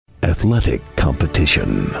athletic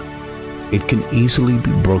competition. It can easily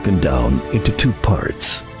be broken down into two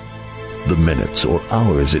parts: the minutes or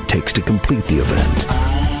hours it takes to complete the event,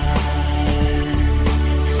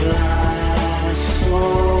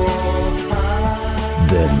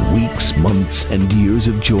 then weeks, months, and years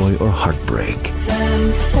of joy or heartbreak.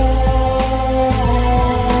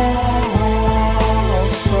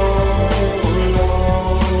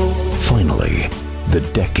 Finally, the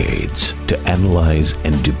decades to analyze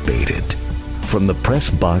and debate it. From the press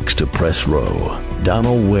box to press row,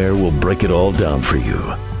 Donald Ware will break it all down for you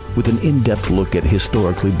with an in-depth look at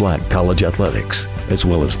historically black college athletics, as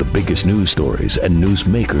well as the biggest news stories and news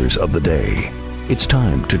makers of the day. It's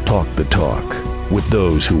time to talk the talk with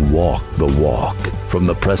those who walk the walk. From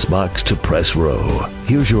the press box to press row,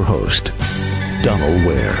 here's your host, Donald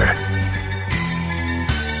Ware.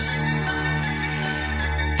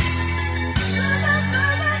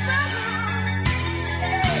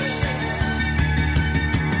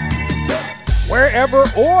 Wherever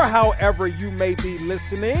or however you may be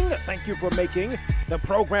listening, thank you for making the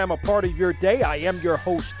program a part of your day. I am your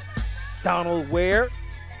host, Donald Ware.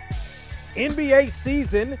 NBA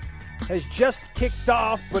season has just kicked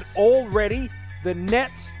off, but already the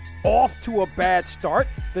Nets off to a bad start.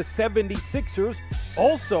 The 76ers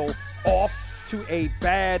also off to a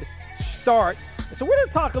bad start. So we're going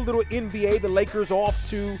to talk a little NBA. The Lakers off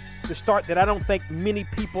to the start that I don't think many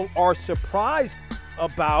people are surprised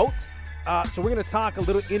about. So we're going to talk a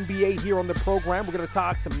little NBA here on the program. We're going to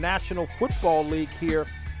talk some National Football League here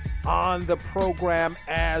on the program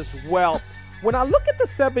as well. When I look at the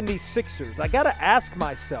 76ers, I got to ask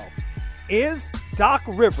myself, is Doc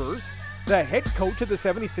Rivers, the head coach of the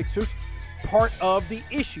 76ers, part of the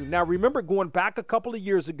issue? Now, remember, going back a couple of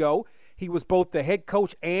years ago, he was both the head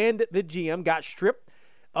coach and the GM, got stripped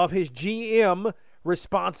of his GM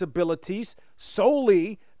responsibilities,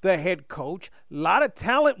 solely the head coach. A lot of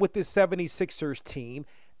talent with this 76ers team,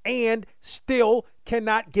 and still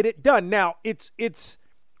cannot get it done. Now, it's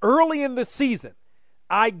early in the season.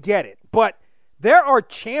 I get it. But there are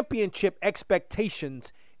championship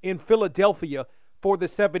expectations in Philadelphia for the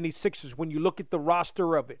 76ers when you look at the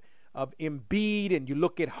roster of Embiid and you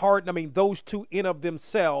look at Harden. I mean, those two in of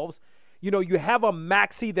themselves. You know, you have a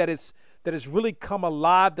Maxey that has really come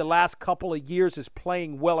alive the last couple of years, is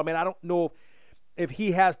playing well. I mean, I don't know if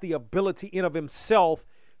he has the ability in of himself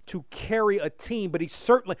to carry a team, but he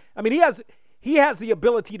certainly, I mean, he has the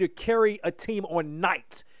ability to carry a team on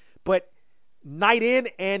nights, but night in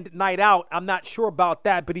and night out, I'm not sure about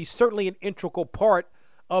that, but he's certainly an integral part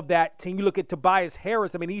of that team. You look at Tobias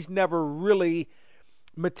Harris, I mean, he's never really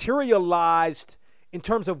materialized in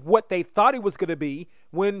terms of what they thought he was going to be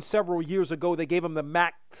when several years ago they gave him the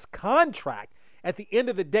max contract. At the end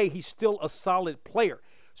of the day, he's still a solid player.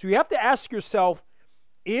 So you have to ask yourself,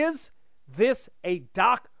 is this a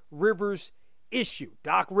Doc Rivers issue?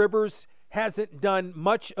 Doc Rivers hasn't done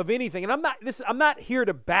much of anything. And I'm not here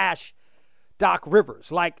to bash Doc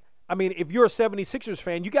Rivers. Like, I mean, if you're a 76ers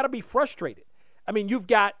fan, you got to be frustrated. I mean, you've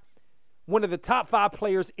got one of the top 5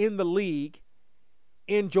 players in the league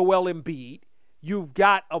in Joel Embiid. You've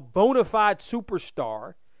got a bona fide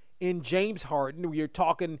superstar in James Harden. You're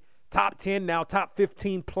talking top 10, now top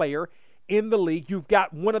 15 player in the league. You've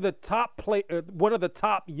got one of the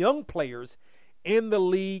top young players in the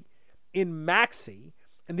league in Maxey.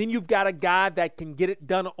 And then you've got a guy that can get it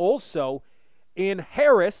done also in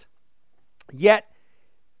Harris. Yet,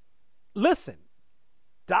 listen,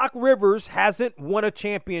 Doc Rivers hasn't won a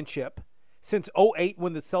championship since 2008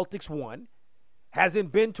 when the Celtics won.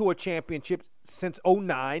 Hasn't been to a championship since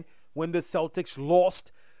 2009 when the Celtics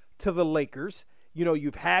lost to the Lakers. You know,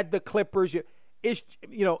 you've had the Clippers.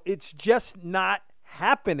 It's just not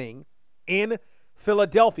happening in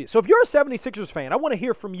Philadelphia. So if you're a 76ers fan, I want to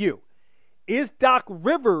hear from you. Is Doc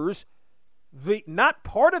Rivers not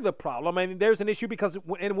part of the problem? I mean, there's an issue because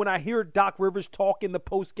when I hear Doc Rivers talk in the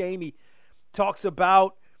post game, he talks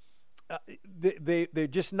about they're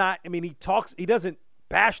just not. I mean, he doesn't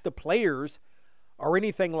bash the players or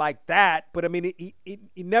anything like that. But I mean, he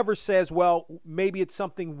never says, well, maybe it's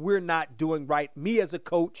something we're not doing right. Me as a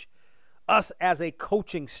coach, us as a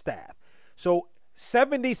coaching staff. So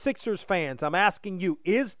 76ers fans, I'm asking you,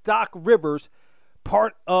 is Doc Rivers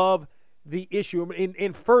part of the issue?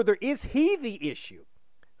 And further, is he the issue?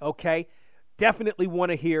 Okay, definitely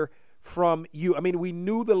want to hear from you. I mean, we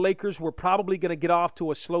knew the Lakers were probably going to get off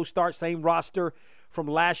to a slow start, same roster from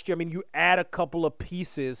last year. I mean, you add a couple of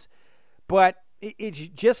pieces, but it's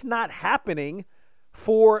just not happening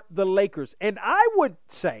for the Lakers. And I would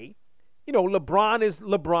say, you know, LeBron is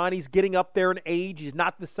LeBron. He's getting up there in age. He's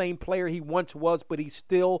not the same player he once was, but he's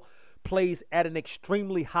still plays at an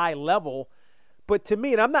extremely high level. But to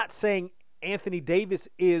me, and I'm not saying Anthony Davis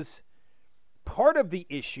is part of the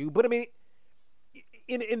issue, but I mean,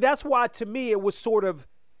 and that's why to me it was sort of,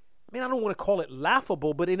 I mean, I don't want to call it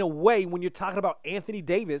laughable, but in a way, when you're talking about Anthony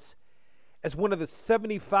Davis as one of the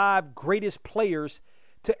 75 greatest players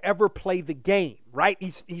to ever play the game, right?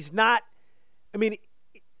 He's not, I mean,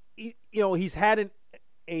 he's had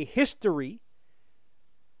a history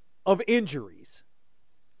of injuries,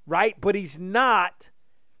 right? But he's not,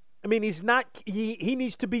 I mean, he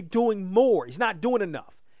needs to be doing more. He's not doing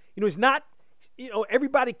enough. He's not,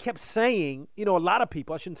 everybody kept saying, a lot of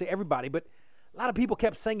people, I shouldn't say everybody, but a lot of people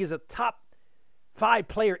kept saying he's a top 5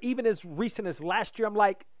 player, even as recent as last year. I'm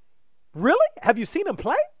like, really? Have you seen him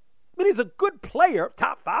play? I mean, he's a good player,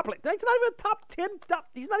 top 5 player. He's not even a top 10,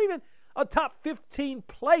 he's not even a top 15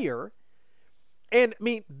 player. And, I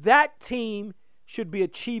mean, that team should be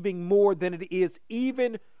achieving more than it is,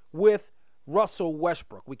 even with Russell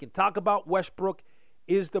Westbrook. We can talk about Westbrook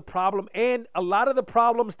is the problem, and a lot of the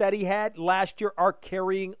problems that he had last year are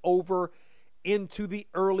carrying over into the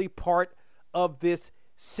early part of this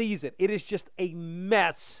season. It is just a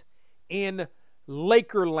mess in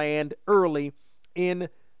Lakerland early in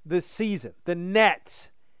the season. The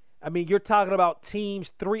Nets, I mean, you're talking about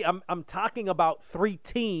teams, I'm talking about 3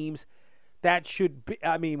 teams that should be,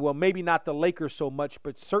 I mean, well, maybe not the Lakers so much,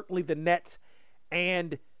 but certainly the Nets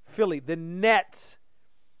and Philly. The Nets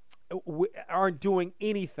aren't doing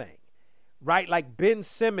anything, right? Like Ben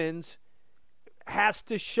Simmons has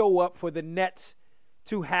to show up for the Nets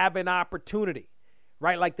to have an opportunity,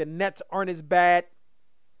 right? Like the Nets aren't as bad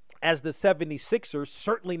as the 76ers,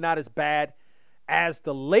 certainly not as bad as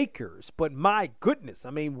the Lakers, but my goodness,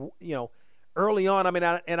 I mean, early on, I mean,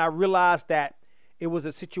 I realized that it was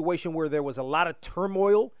a situation where there was a lot of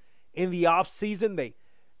turmoil in the offseason. They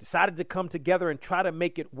decided to come together and try to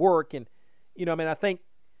make it work, and, I think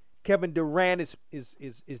Kevin Durant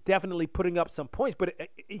is definitely putting up some points, but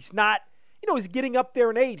he's not, he's getting up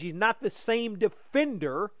there in age. He's not the same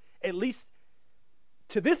defender, at least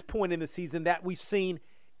to this point in the season, that we've seen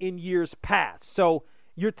in years past. So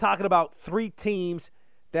you're talking about 3 teams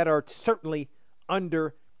that are certainly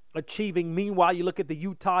underachieving. Meanwhile, you look at the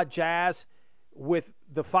Utah Jazz with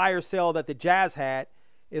the fire sale that the Jazz had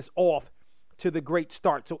is off to the great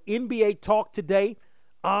start. So NBA talk today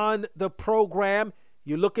on the program.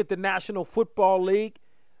 You look at the National Football League.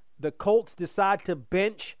 The Colts decide to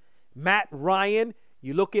bench Matt Ryan.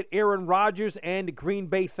 You look at Aaron Rodgers and Green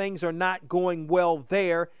Bay. Things are not going well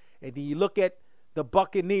there. And then you look at the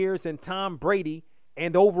Buccaneers and Tom Brady,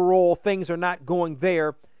 and overall things are not going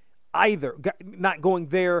there either. Not going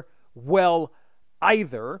there well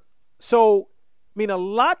either. So, I mean, a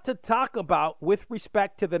lot to talk about with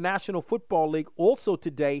respect to the National Football League also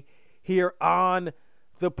today here on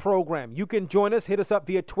the program. You can join us. Hit us up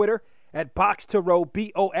via Twitter at BoxToRow,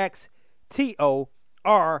 BoxTorow.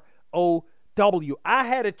 I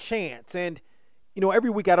had a chance, and, every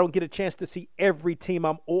week I don't get a chance to see every team.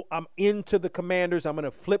 I'm into the Commanders. I'm going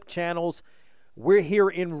to flip channels. We're here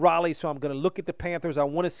in Raleigh, so I'm going to look at the Panthers. I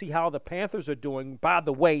want to see how the Panthers are doing. By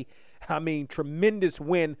the way, I mean, tremendous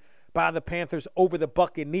win by the Panthers over the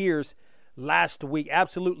Buccaneers last week.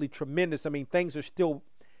 Absolutely tremendous. I mean, things are still,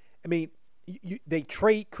 they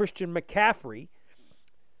trade Christian McCaffrey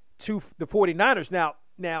to the 49ers.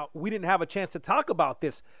 Now, we didn't have a chance to talk about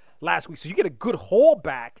this last week, so you get a good haul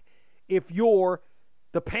back if you're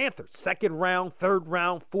the Panthers. 2nd round, 3rd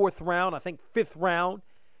round, 4th round, I think 5th round.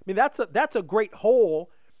 I mean, that's a great haul.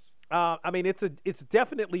 It's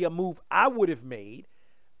definitely a move I would have made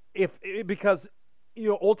because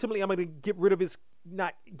ultimately I'm going to get rid of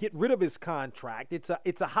his contract.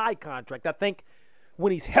 It's a high contract. I think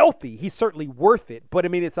when he's healthy, he's certainly worth it. But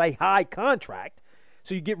it's a high contract,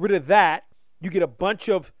 so you get rid of that. You get a bunch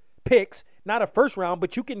of picks, not a 1st round,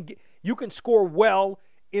 but you can score well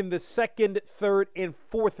in the 2nd, 3rd, and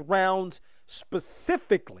 4th rounds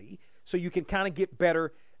specifically, so you can kind of get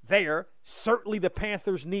better there. Certainly the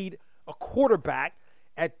Panthers need a quarterback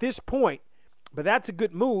at this point, but that's a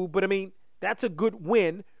good move. But that's a good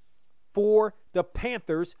win for the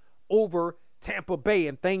Panthers over Tampa Bay,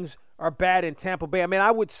 and things are bad in Tampa Bay.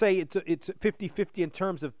 I would say it's 50-50 in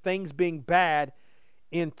terms of things being bad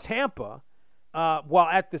in Tampa, while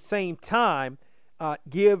at the same time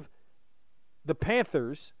give the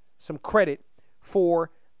Panthers some credit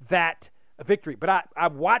for that victory. But I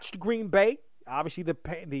watched Green Bay. Obviously, the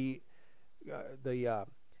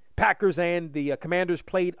Packers and the Commanders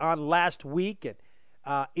played on last week, and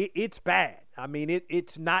it's bad.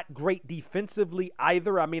 It's not great defensively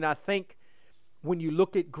either. I think when you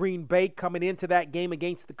look at Green Bay coming into that game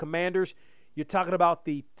against the Commanders, You're talking about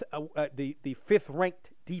the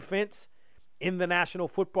fifth-ranked defense in the National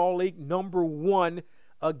Football League, number 1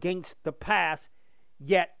 against the pass.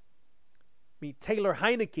 Yet, Taylor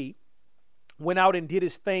Heinicke went out and did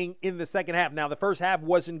his thing in the second half. Now, the first half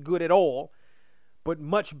wasn't good at all, but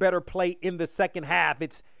much better play in the second half.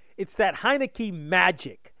 It's that Heinicke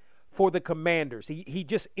magic for the Commanders. He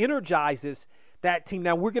just energizes that team.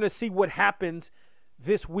 Now, we're going to see what happens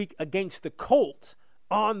this week against the Colts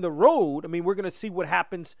on the road. We're going to see what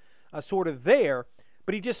happens sort of there,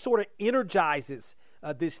 but he just sort of energizes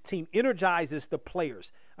this team, energizes the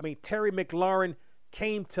players. Terry McLaurin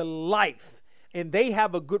came to life, and they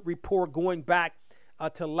have a good rapport going back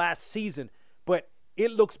to last season, but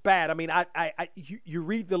it looks bad. You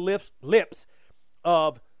read the lips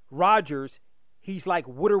of Rodgers. He's like,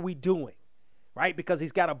 what are we doing, right? Because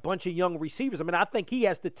he's got a bunch of young receivers. I think he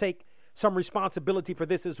has to take some responsibility for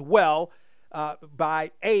this as well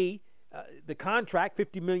by the contract,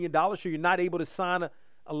 $50 million, so you're not able to sign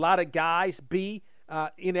a lot of guys. B,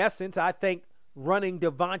 in essence, I think running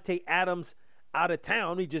Devontae Adams out of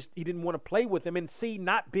town. He didn't want to play with him. And C,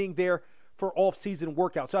 not being there for off-season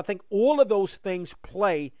workouts. So I think all of those things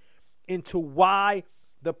play into why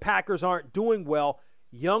the Packers aren't doing well.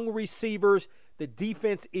 Young receivers, the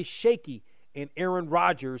defense is shaky, and Aaron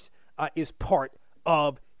Rodgers is part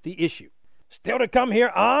of the issue. Still to come here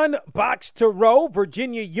on Box to Row,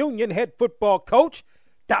 Virginia Union head football coach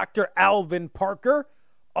Dr. Alvin Parker.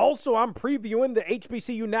 Also, I'm previewing the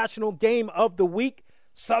HBCU National Game of the Week,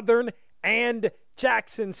 Southern and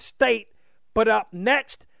Jackson State. But up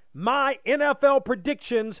next, my NFL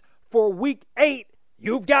predictions for Week 8.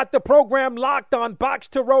 You've got the program locked on Box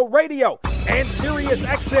to Row Radio and Sirius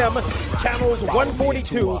XM channels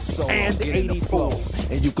 142 and 84.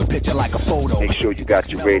 And you can picture like a photo. Make sure you got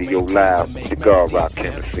your radio loud. The guard rock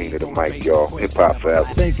scene of the mic, y'all. Hip hop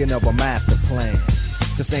forever. Thinking of a master plan.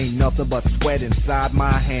 This ain't nothing but sweat inside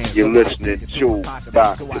my hands. You're listening to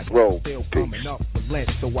Box to Row.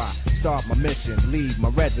 So I start my mission, leave my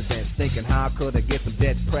residence, thinking how could I get some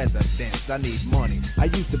dead presidents? I need money. I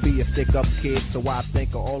used to be a stick-up kid, so I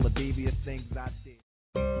think of all the devious things I did.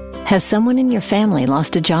 Has someone in your family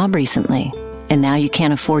lost a job recently, and now you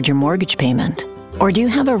can't afford your mortgage payment? Or do you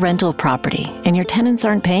have a rental property and your tenants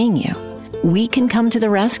aren't paying you? We can come to the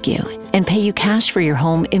rescue and pay you cash for your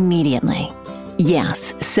home immediately.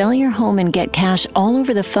 Yes, sell your home and get cash all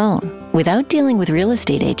over the phone without dealing with real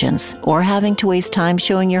estate agents or having to waste time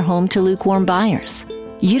showing your home to lukewarm buyers.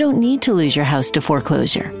 You don't need to lose your house to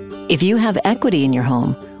foreclosure. If you have equity in your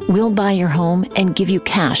home, we'll buy your home and give you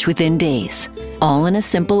cash within days, all in a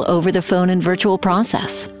simple over-the-phone and virtual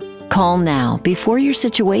process. Call now before your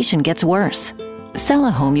situation gets worse. Sell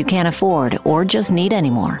a home you can't afford or just need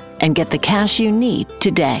anymore and get the cash you need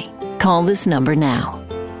today. Call this number now.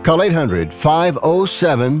 Call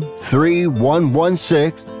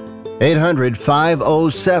 800-507-3116.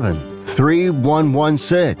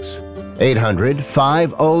 800-507-3116.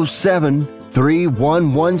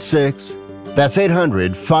 800-507-3116. That's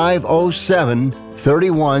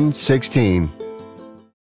 800-507-3116.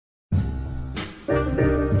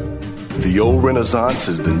 The old Renaissance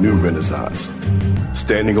is the new Renaissance,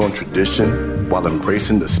 standing on tradition while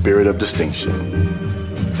embracing the spirit of distinction.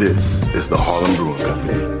 This is the Harlem Brewing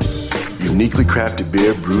Company. Uniquely crafted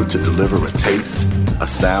beer brewed to deliver a taste, a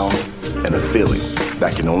sound, and a feeling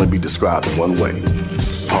that can only be described in one way: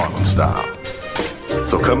 Harlem style.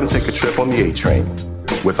 So come and take a trip on the A Train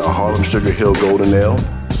with our Harlem Sugar Hill Golden Ale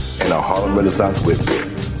and our Harlem Renaissance Wit Beer,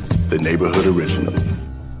 the neighborhood original.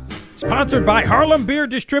 Sponsored by Harlem Beer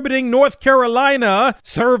Distributing North Carolina,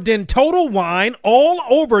 served in Total Wine all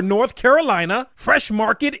over North Carolina, Fresh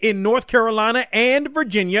Market in North Carolina and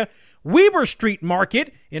Virginia, Weaver Street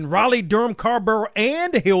Market in Raleigh, Durham, Carrboro,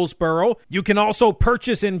 and Hillsborough. You can also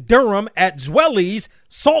purchase in Durham at Zwelly's,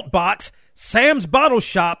 Saltbox, Sam's Bottle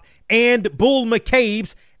Shop, and Bull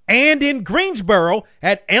McCabe's, and in Greensboro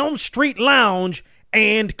at Elm Street Lounge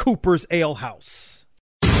and Cooper's Ale House.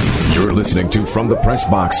 You're listening to From the Press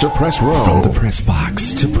Box to Press Row. From the Press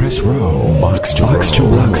Box to Press Row. Box to Box to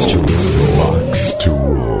Box to Box to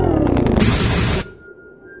Row.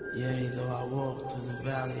 Yea, though I walk through the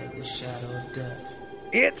valley of the shadow of death.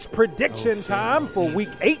 It's prediction time for Week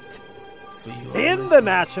 8 in the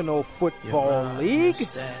National Football League.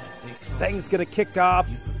 Things going to kick off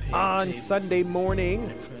on Sunday morning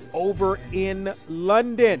over in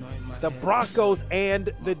London. The Broncos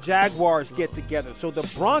and the Jaguars get together. So the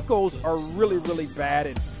Broncos are really, really bad.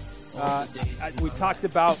 And we talked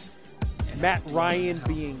about Matt Ryan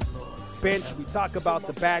being benched. We talk about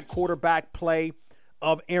the bad quarterback play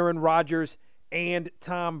of Aaron Rodgers and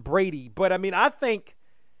Tom Brady. But, I think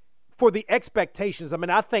for the expectations, I mean,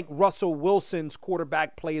 I think Russell Wilson's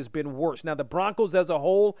quarterback play has been worse. Now, the Broncos as a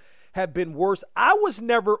whole have been worse. I was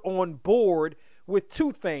never on board with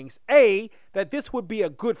two things. A, that this would be a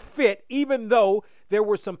good fit, even though there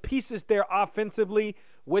were some pieces there offensively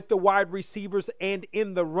with the wide receivers and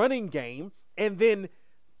in the running game. And then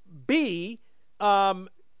B,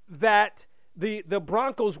 that the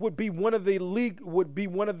Broncos would be one of the league,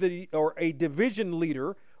 or a division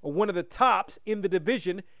leader, or one of the tops in the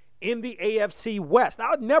division in the AFC West.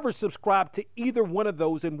 I would never subscribe to either one of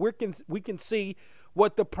those, and we can see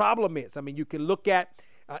what the problem is. I mean, you can look at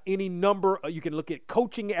any number. You can look at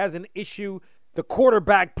coaching as an issue. The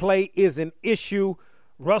quarterback play is an issue.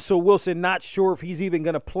 Russell Wilson, not sure if he's even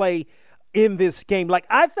going to play in this game. Like,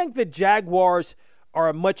 I think the Jaguars are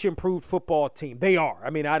a much improved football team. They are.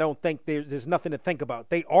 I mean, I don't think there's nothing to think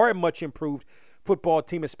about. They are a much improved football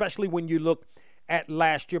team, especially when you look at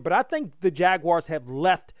last year. But I think the Jaguars have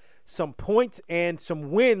left some points and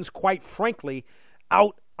some wins, quite frankly,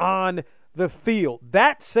 out on the field.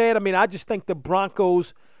 That said, I mean, I just think the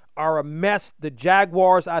Broncos are a mess. The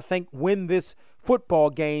Jaguars, I think, win this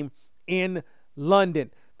football game in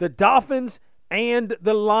London. The Dolphins and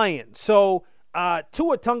the Lions. So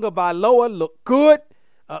Tua Tagovailoa looked good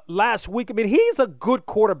last week. I mean, he's a good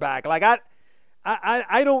quarterback. Like,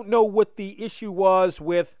 I don't know what the issue was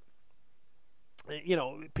with,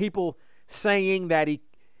 people saying that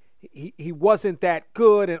he wasn't that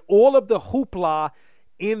good and all of the hoopla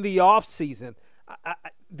in the offseason.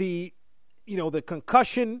 The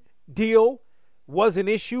concussion deal was an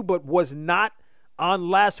issue, but was not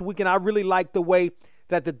on last week. And I really like the way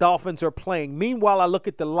that the Dolphins are playing. Meanwhile, I look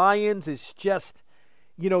at the Lions. It's just,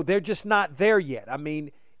 they're just not there yet. I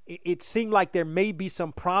mean, it seemed like there may be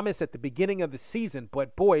some promise at the beginning of the season,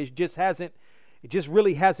 but boy, it just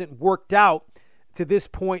really hasn't worked out to this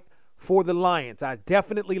point for the Lions. I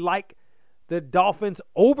definitely like the Dolphins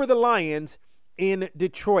over the Lions in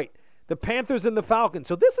Detroit. The Panthers and the Falcons.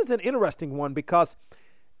 So this is an interesting one because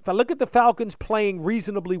if I look at the Falcons playing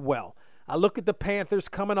reasonably well, I look at the Panthers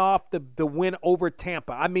coming off the win over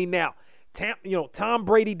Tampa. I mean, now, Tom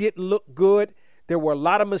Brady didn't look good. There were a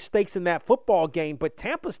lot of mistakes in that football game, but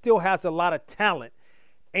Tampa still has a lot of talent.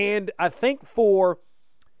 And I think for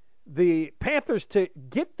the Panthers to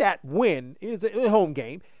get that win, it was a home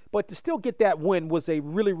game, but to still get that win was a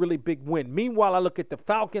really, really big win. Meanwhile, I look at the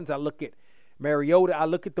Falcons, I look at Mariota, I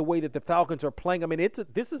look at the way that the Falcons are playing. I mean,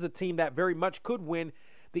 this is a team that very much could win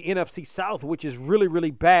the NFC South, which is really,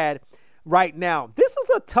 really bad right now. This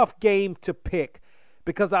is a tough game to pick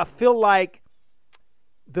because I feel like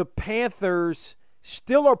the Panthers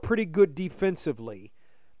still are pretty good defensively.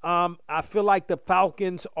 I feel like the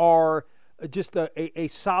Falcons are just a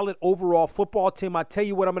solid overall football team. I tell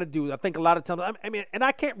you what I'm going to do. I think a lot of times, I mean, and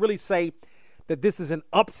I can't really say that this is an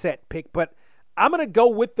upset pick, but I'm going to go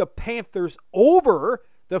with the Panthers over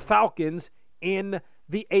the Falcons in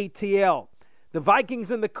the ATL. The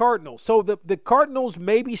Vikings and the Cardinals. So the Cardinals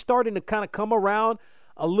may be starting to kind of come around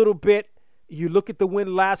a little bit. You look at the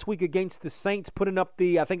win last week against the Saints, putting up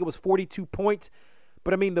I think it was 42 points.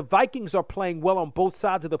 But, I mean, the Vikings are playing well on both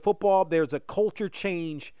sides of the football. There's a culture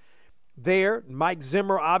change there. Mike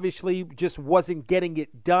Zimmer obviously just wasn't getting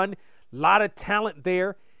it done. A lot of talent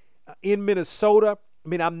there in Minnesota. I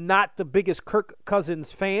mean, I'm not the biggest Kirk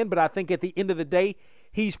Cousins fan, but I think at the end of the day,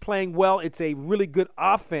 he's playing well. It's a really good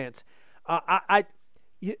offense. The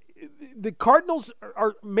Cardinals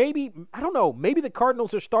are maybe, I don't know, maybe the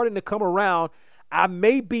Cardinals are starting to come around. I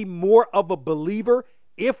may be more of a believer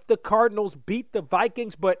if the Cardinals beat the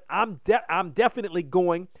Vikings, but I'm definitely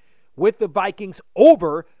going with the Vikings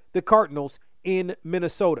over the Cardinals in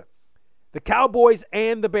Minnesota. The Cowboys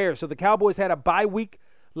and the Bears. So the Cowboys had a bye week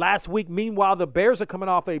last week. Meanwhile, the Bears are coming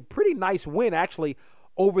off a pretty nice win, actually,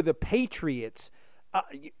 over the Patriots.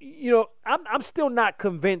 I'm still not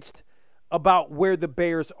convinced about where the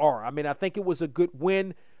Bears are. I mean, I think it was a good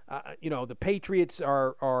win. The Patriots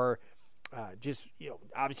are just,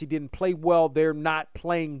 obviously didn't play well. They're not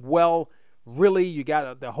playing well, really. You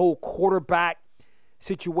got the whole quarterback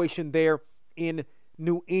situation there in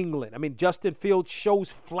New England. I mean, Justin Fields shows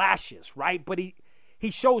flashes, right? But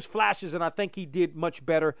he shows flashes, and I think he did much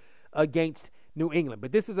better against New England.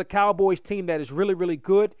 But this is a Cowboys team that is really, really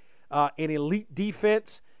good, an elite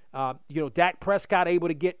defense. Dak Prescott able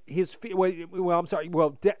to get his feet.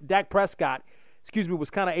 Dak Prescott, was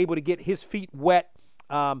kind of able to get his feet wet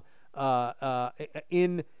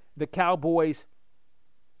in the Cowboys'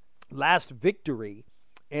 last victory,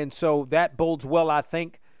 and so that bodes well, I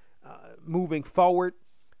think, moving forward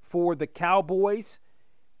for the Cowboys.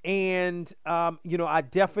 And I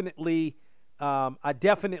definitely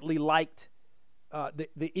liked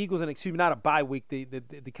the Eagles, and excuse me, not a bye week.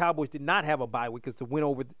 The Cowboys did not have a bye week because the win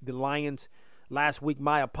over the Lions last week.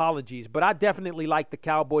 My apologies. But I definitely like the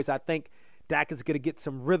Cowboys. I think Dak is going to get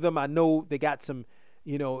some rhythm. I know they got some,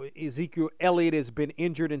 Ezekiel Elliott has been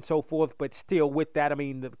injured and so forth. But still with that, I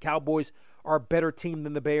mean, the Cowboys are a better team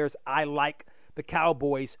than the Bears. I like the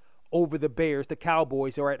Cowboys over the Bears. The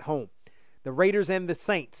Cowboys are at home. The Raiders and the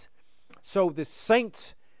Saints. So the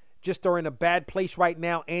Saints just are in a bad place right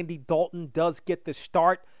now. Andy Dalton does get the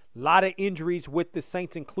start. A lot of injuries with the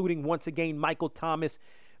Saints, including, once again, Michael Thomas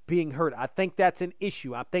being hurt. I think that's an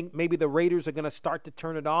issue. I think maybe the Raiders are going to start to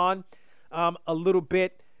turn it on a little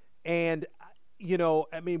bit. And,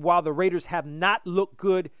 while the Raiders have not looked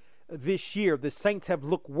good this year, the Saints have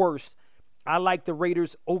looked worse. I like the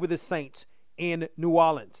Raiders over the Saints in New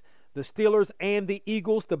Orleans. The Steelers and the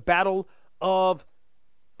Eagles, the battle of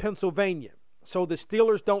Pennsylvania. So the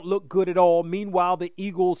Steelers don't look good at all. Meanwhile, the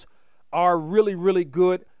Eagles are really, really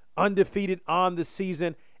good, undefeated on the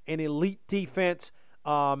season, an elite defense.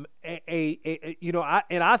 I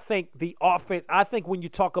think the offense, I think when you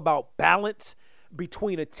talk about balance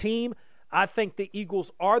between a team, I think the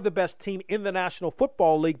Eagles are the best team in the National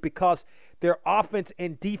Football League because their offense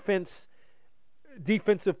and defensive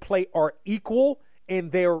play are equal,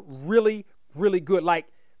 and they're really, really good. Like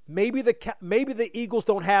maybe the Eagles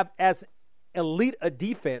don't have as elite a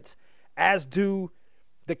defense as do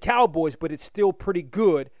the Cowboys, but it's still pretty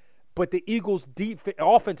good. But the Eagles'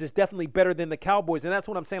 offense is definitely better than the Cowboys, and that's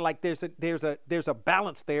what I'm saying. Like there's a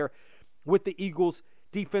balance there with the Eagles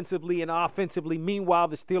defensively and offensively. Meanwhile,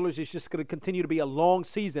 the Steelers is just going to continue to be a long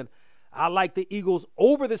season. I like the Eagles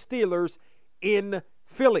over the Steelers in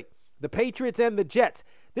Philly. The Patriots and the Jets.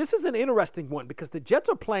 This is an interesting one because the Jets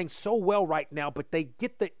are playing so well right now, but they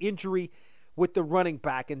get the injury with the running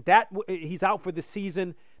back, and that he's out for the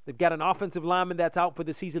season. They've got an offensive lineman that's out for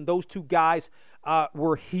the season. Those two guys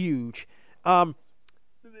were huge.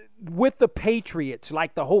 With the Patriots,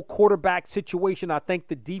 like the whole quarterback situation, I think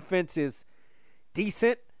the defense is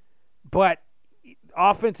decent, but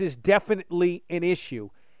offense is definitely an issue.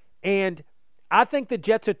 And I think the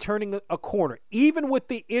Jets are turning a corner, even with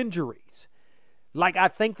the injuries. Like I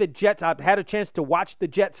think the Jets, I've had a chance to watch the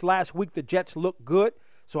Jets last week. The Jets look good.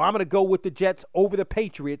 So I'm going to go with the Jets over the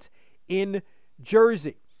Patriots in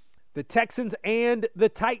Jersey. The Texans and the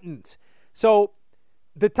Titans. So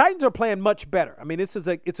the Titans are playing much better. I mean, it's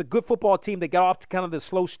a good football team. They got off to kind of the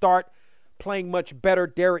slow start, playing much better.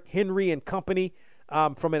 Derrick Henry and company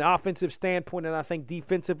from an offensive standpoint, and I think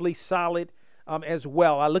defensively solid as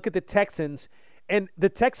well. I look at the Texans, and the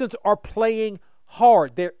Texans are playing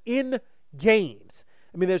hard. They're in games.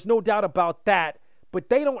 I mean, there's no doubt about that, but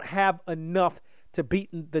they don't have enough to beat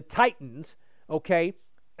the Titans, okay?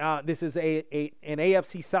 This is an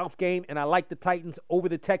AFC South game, and I like the Titans over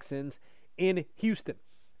the Texans in Houston.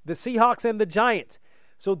 The Seahawks and the Giants.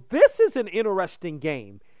 So this is an interesting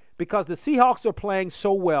game because the Seahawks are playing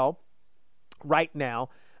so well right now.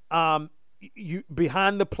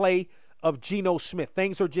 Behind the play of Geno Smith,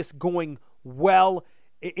 things are just going well,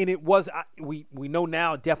 and it was we know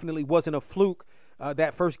now it definitely wasn't a fluke.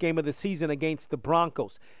 That first game of the season against the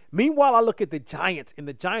Broncos. Meanwhile, I look at the Giants, and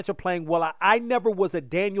the Giants are playing well. I never was a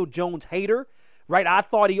Daniel Jones hater, right? I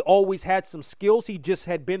thought he always had some skills. He just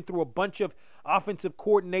had been through a bunch of offensive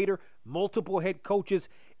coordinator, multiple head coaches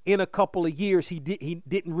in a couple of years. He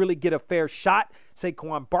didn't really get a fair shot.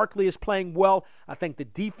 Saquon Barkley is playing well. I think the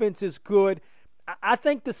defense is good. I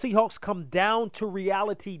think the Seahawks come down to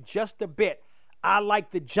reality just a bit. I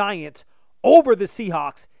like the Giants over the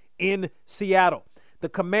Seahawks in Seattle. The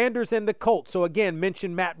Commanders and the Colts. So, again,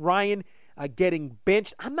 mentioned Matt Ryan getting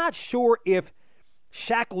benched. I'm not sure if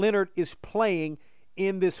Shaq Leonard is playing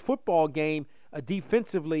in this football game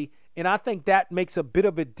defensively, and I think that makes a bit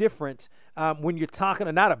of a difference when you're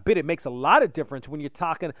talking, not a bit, it makes a lot of difference when you're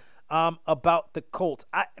talking about the Colts.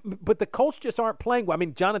 But the Colts just aren't playing well. I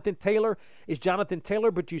mean, Jonathan Taylor is Jonathan Taylor,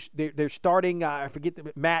 but they're starting, I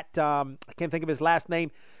forget, Matt, I can't think of his last name,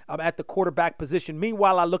 at the quarterback position.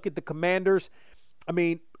 Meanwhile, I look at the Commanders, I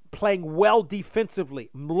mean, playing well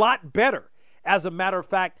defensively, a lot better, as a matter of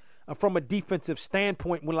fact, from a defensive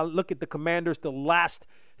standpoint when I look at the Commanders the last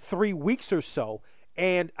 3 weeks or so.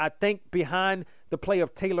 And I think behind the play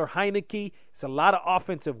of Taylor Heineke, it's a lot of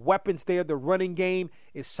offensive weapons there. The running game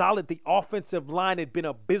is solid. The offensive line had been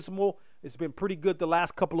abysmal. It's been pretty good the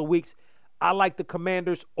last couple of weeks. I like the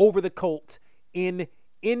Commanders over the Colts in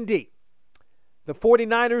Indy. The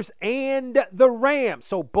 49ers and the Rams.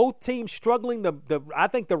 So both teams struggling. I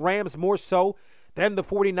think the Rams more so than the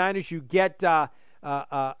 49ers. You get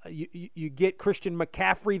you get Christian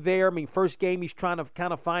McCaffrey there. I mean, first game he's trying to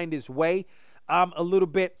kind of find his way a little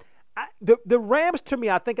bit. The Rams, to me,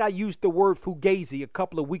 I think I used the word fugazi a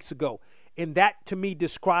couple of weeks ago, and that to me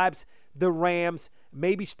describes the Rams.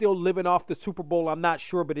 Maybe still living off the Super Bowl, I'm not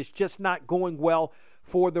sure, but it's just not going well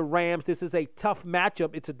for the Rams. This is a tough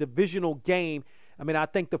matchup. It's a divisional game. I mean, I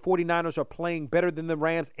think the 49ers are playing better than the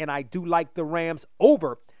Rams, and I do like the Rams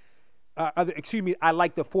over. I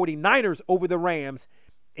like the 49ers over the Rams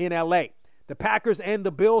in L.A. The Packers and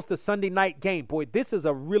the Bills, the Sunday night game. Boy, this is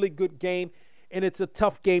a really good game, and it's a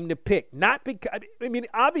tough game to pick. Not because, I mean,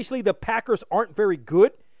 obviously the Packers aren't very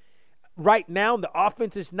good right now. The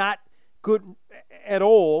offense is not good at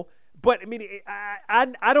all. But, I mean,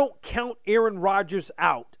 I don't count Aaron Rodgers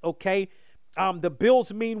out, okay? The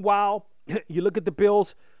Bills, meanwhile, you look at the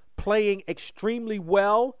Bills playing extremely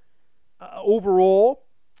well overall,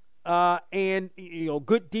 and, you know,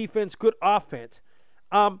 good defense, good offense.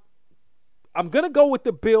 I'm going to go with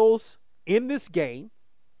the Bills in this game,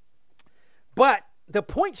 but the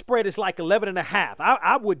point spread is like 11.5.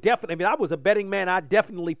 I would definitely, I mean, I was a betting man. I'd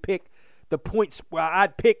definitely pick the points.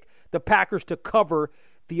 I'd pick the Packers to cover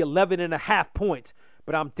the 11.5 points,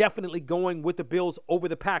 but I'm definitely going with the Bills over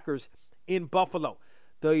the Packers in Buffalo.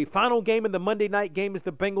 The final game in the Monday night game is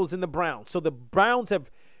the Bengals and the Browns. So the Browns have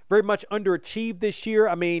very much underachieved this year.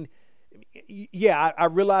 I mean, yeah, I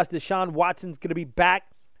realized Deshaun Watson's going to be back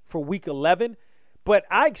for Week 11, but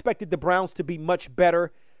I expected the Browns to be much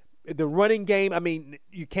better. The running game, I mean,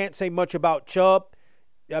 you can't say much about Chubb.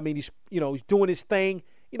 I mean, he's doing his thing.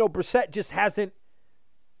 You know, Brissett just hasn't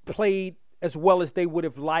played as well as they would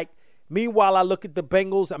have liked. Meanwhile, I look at the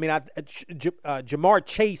Bengals. I mean, Jamar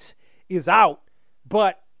Chase is out,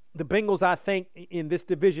 but the Bengals, I think, in this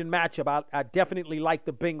division matchup, I definitely like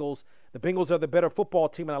the Bengals. The Bengals are the better football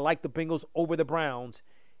team, and I like the Bengals over the Browns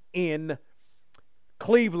in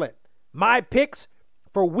Cleveland. My picks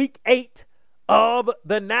for Week 8 of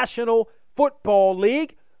the National Football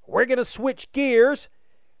League. We're going to switch gears.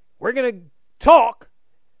 We're going to talk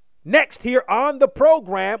next here on the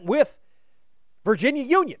program with Virginia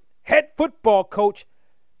Union head football coach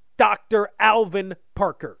Dr. Alvin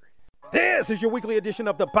Parker. This is your weekly edition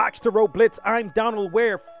of the Box to Row Blitz. I'm Donald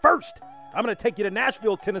Ware. First, I'm going to take you to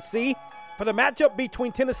Nashville, Tennessee for the matchup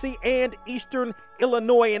between Tennessee and Eastern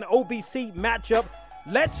Illinois, an OVC matchup.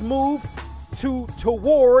 Let's move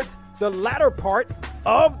towards the latter part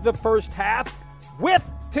of the first half with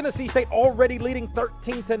Tennessee State already leading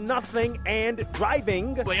 13-0 and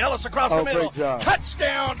driving. Ellis across the middle.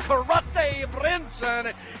 Touchdown, Karate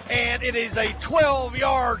Brinson. And it is a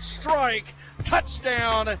 12-yard strike.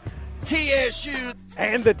 Touchdown, TSU.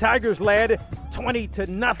 And the Tigers led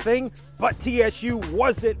 20-0, but TSU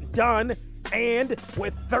wasn't done. And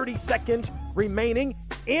with 30 seconds remaining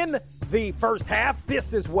in the first half,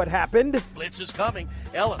 this is what happened. Blitz is coming.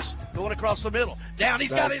 Ellis going across the middle. Down,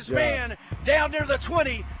 he's got his man down near the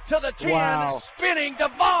 20 to the 10. Spinning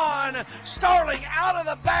Devon Starling out of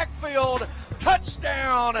the backfield.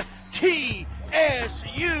 Touchdown,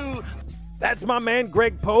 TSU. That's my man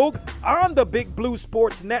Greg Pogue on the Big Blue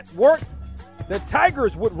Sports Network. The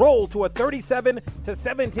Tigers would roll to a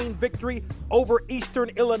 37-17 victory over Eastern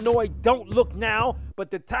Illinois. Don't look now, but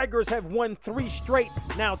the Tigers have won 3 straight,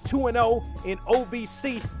 now 2-0 in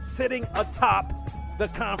OVC, sitting atop the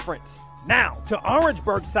conference. Now to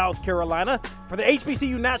Orangeburg, South Carolina for the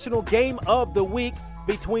HBCU National Game of the Week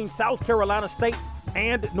between South Carolina State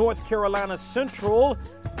and North Carolina Central.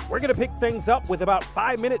 We're going to pick things up with about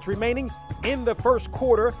 5 minutes remaining in the first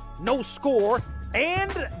quarter. No score.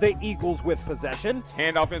 And the Eagles with possession.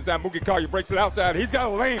 Handoff inside. Mookie Collier breaks it outside. He's got a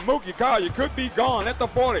lane. Mookie Collier could be gone at the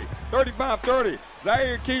 40. 35-30.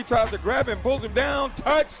 Zaire Key tries to grab him, pulls him down.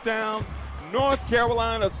 Touchdown, North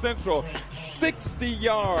Carolina Central. 60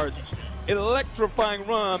 yards. Electrifying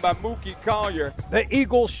run by Mookie Collier. The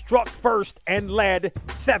Eagles struck first and led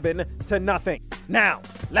 7-0. Now,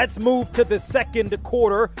 let's move to the second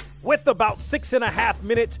quarter with about 6.5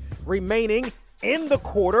 minutes remaining in the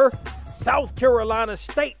quarter. South Carolina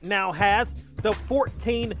State now has the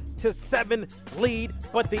 14-7 lead,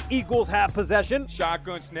 but the Eagles have possession.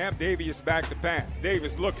 Shotgun snap. Davis back to pass.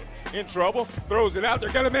 Davis looking in trouble. Throws it out there.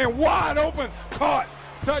 Got a man wide open. Caught.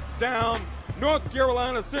 Touchdown, North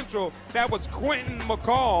Carolina Central. That was Quentin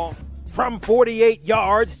McCall. From 48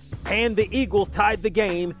 yards, and the Eagles tied the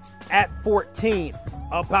game at 14.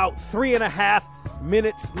 About 3.5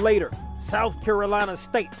 minutes later, South Carolina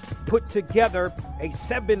State put together a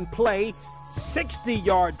 7-play,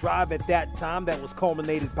 60-yard drive at that time that was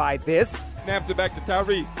culminated by this. Snaps it back to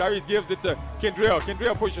Tyrese. Tyrese gives it to Kendrell.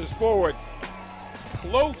 Kendrell pushes forward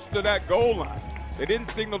close to that goal line. They didn't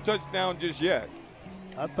signal touchdown just yet.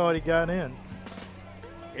 I thought he got in.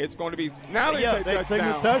 It's going to be now. They say they touchdown.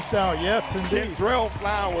 signal touchdown. Yes, indeed. Kendrell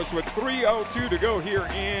Flowers with 3:02 to go here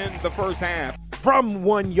in the first half. From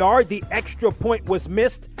 1 yard, the extra point was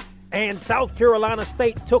missed, and South Carolina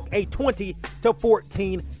State took a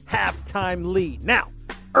 20-14 halftime lead. Now,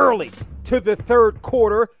 early to the third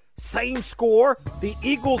quarter, same score, the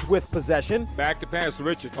Eagles with possession. Back to pass to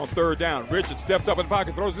Richards on third down. Richards steps up in the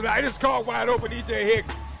pocket, throws it out. It's caught wide open. E.J.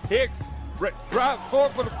 Hicks. Hicks drive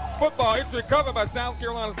forward for the football. It's recovered by South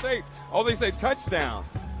Carolina State. Oh, they say touchdown.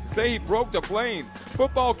 Say he broke the plane.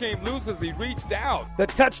 Football came loose as he reached out. The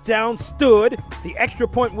touchdown stood. The extra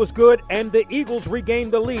point was good, and the Eagles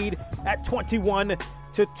regained the lead at 21-20.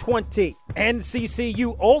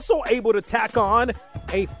 NCCU also able to tack on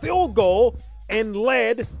a field goal and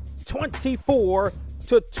led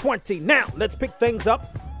 24-20. Now, let's pick things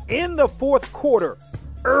up in the fourth quarter.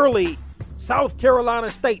 Early, South Carolina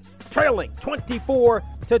State trailing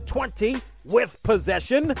 24-20 with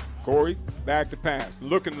possession. Corey, back to pass,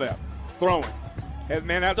 looking left, throwing. Head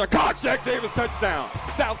man out there, caught. Shaq Davis, touchdown.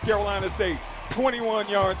 South Carolina State, 21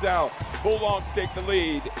 yards out. Bulldogs take the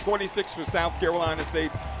lead, 26 for South Carolina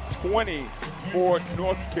State, 20 for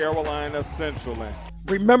North Carolina Central.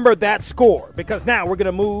 Remember that score, because now we're going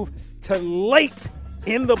to move to late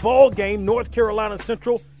in the ball game. North Carolina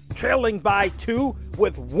Central trailing by 2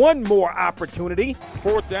 with one more opportunity.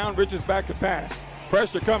 Fourth down, Richards back to pass.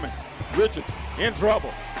 Pressure coming. Richards in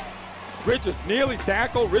trouble. Richards nearly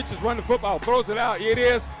tackled. Richards running the football, throws it out. It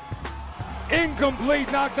is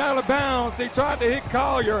incomplete, knocked out of bounds. They tried to hit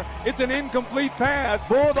Collier. It's an incomplete pass.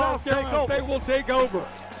 South Carolina State will take over.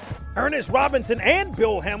 Ernest Robinson and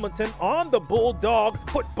Bill Hamilton on the Bulldog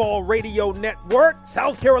Football Radio Network.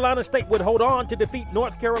 South Carolina State would hold on to defeat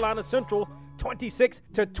North Carolina Central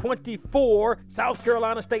 26-24. South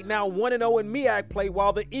Carolina State now 1-0 in MEAC play,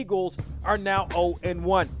 while the Eagles are now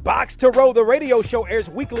 0-1. Box to Row, the radio show, airs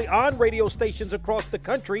weekly on radio stations across the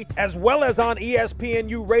country, as well as on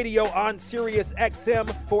ESPNU Radio on Sirius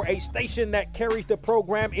XM. For a station that carries the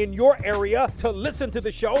program in your area, to listen to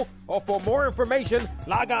the show or for more information,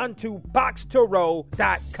 log on to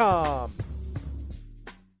boxtorow.com.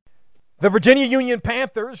 The Virginia Union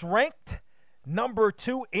Panthers ranked number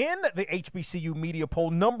 2 in the HBCU media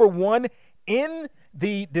poll, number 1 in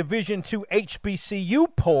the Division II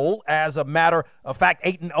HBCU poll. As a matter of fact,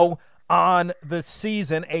 8-0 on the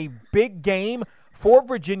season. A big game for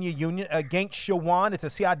Virginia Union against Chowan. It's a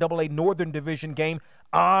CIAA Northern Division game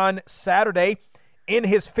on Saturday. In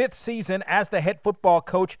his 5th season as the head football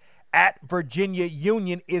coach at Virginia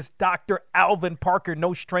Union is Dr. Alvin Parker,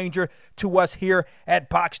 no stranger to us here at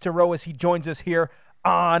Box to Row, as he joins us here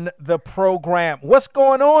on the program. What's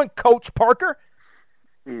going on, Coach Parker?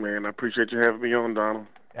 Man, I appreciate you having me on, Donald.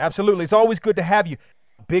 Absolutely. It's always good to have you.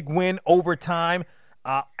 Big win overtime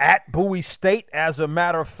at Bowie State. As a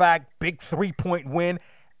matter of fact, big 3-point win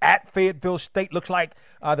at Fayetteville State. Looks like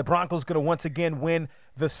the Broncos going to once again win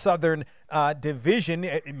the Southern Division.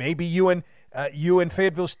 Maybe you and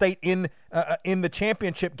Fayetteville State in the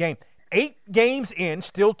championship game. 8 games in,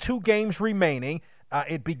 still 2 games remaining.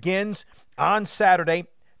 It begins on Saturday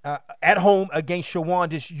at home against Chowan.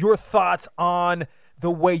 Just your thoughts on the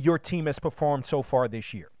way your team has performed so far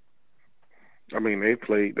this year. I mean, they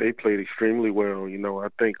played extremely well. You know, I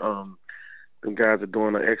think them guys are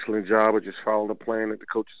doing an excellent job of just following the plan that the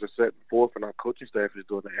coaches are setting forth, and our coaching staff is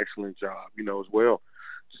doing an excellent job, you know, as well.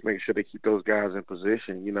 Just making sure they keep those guys in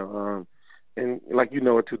position, you know. And like you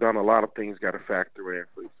know it too, Don, a lot of things got to factor in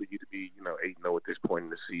for you to be, you know, 8-0 at this point in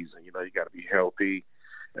the season. You know, you got to be healthy.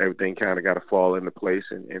 Everything kind of got to fall into place,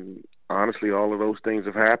 and honestly, all of those things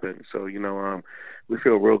have happened. So, you know, we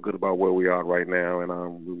feel real good about where we are right now, and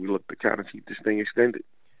we look to kind of keep this thing extended.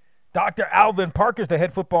 Dr. Alvin Parker is the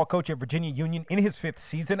head football coach at Virginia Union in his 5th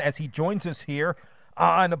season. As he joins us here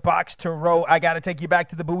on Box to Row, I got to take you back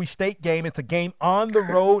to the Bowie State game. It's a game on the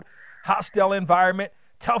road, hostile environment,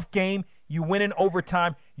 tough game. You win in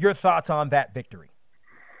overtime. Your thoughts on that victory?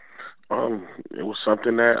 It was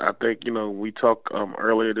something that I think, you know, we talked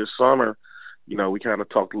earlier this summer. You know, we kind of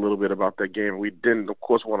talked a little bit about that game. We didn't, of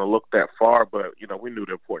course, want to look that far, but, you know, we knew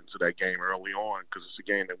the importance of that game early on because it's a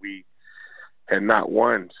game that we had not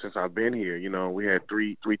won since I've been here. You know, we had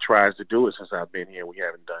three tries to do it since I've been here. We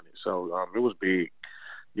haven't done it. So it was big.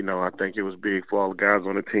 You know, I think it was big for all the guys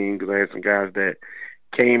on the team because I had some guys that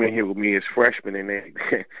came in here with me as freshmen, and they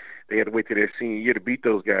had to wait till their senior year to beat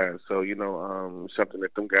those guys. So, you know, something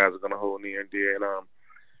that them guys are going to hold near and dear. And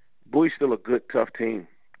Bowie's still a good, tough team,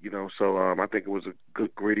 you know. So I think it was a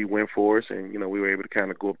good, gritty win for us. And, you know, we were able to kind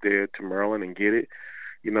of go up there to Maryland and get it.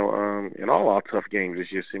 You know, in all our tough games, it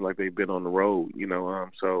just seemed like they've been on the road, you know.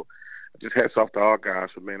 So just hats off to our guys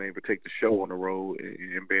for being able to take the show on the road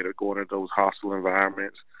and be able to go into those hostile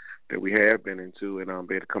environments that we have been into and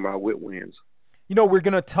be able to come out with wins. You know, we're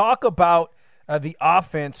going to talk about the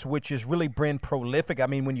offense, which has really been prolific. I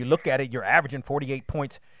mean, when you look at it, you're averaging 48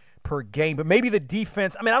 points per game. But maybe the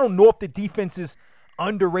defense, I mean, I don't know if the defense is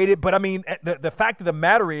underrated, but, I mean, the fact of the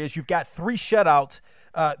matter is you've got 3 shutouts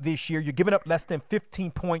this year. You're giving up less than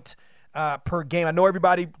 15 points per game. I know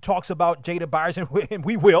everybody talks about Jada Byers, and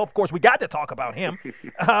we will. Of course, we got to talk about him.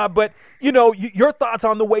 But, you know, your thoughts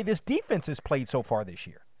on the way this defense has played so far this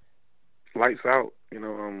year? Lights out. You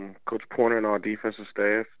know, Coach Pointer and our defensive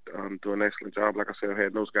staff do an excellent job. Like I said, I've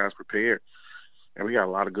had those guys prepared. And we got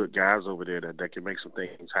a lot of good guys over there that can make some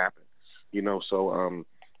things happen. You know, so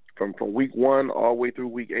from week 1 all the way through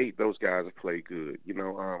week 8, those guys have played good. You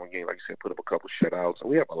know, again, like I said, put up a couple shutouts. And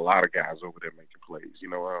we have a lot of guys over there making plays. You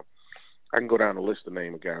know, I can go down the list of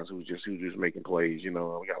name of guys who's just making plays. You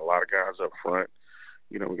know, we got a lot of guys up front.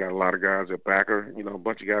 You know, we got a lot of guys at backer. You know, a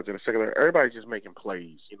bunch of guys in the secondary. Everybody's just making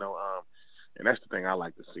plays. You know, and that's the thing I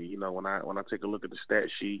like to see. You know, when I take a look at the stat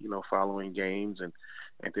sheet, you know, following games and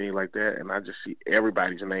things like that, and I just see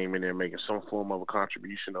everybody's name in there making some form of a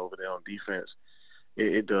contribution over there on defense,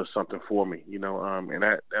 it does something for me. You know, and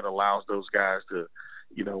that allows those guys to,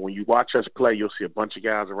 you know, when you watch us play, you'll see a bunch of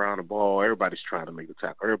guys around the ball. Everybody's trying to make the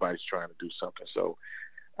tackle. Everybody's trying to do something. So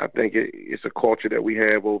I think it's a culture that we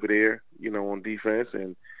have over there, you know, on defense.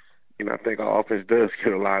 And, you know, I think our offense does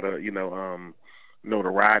get a lot of, you know,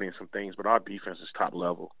 notoriety and some things, but our defense is top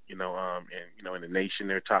level, you know, and, you know, in the nation,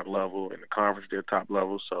 they're top level. In the conference, they're top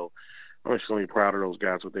level. So I'm extremely proud of those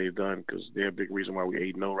guys, what they've done, because they're a big reason why we're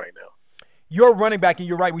 8-0 right now. Your running back, and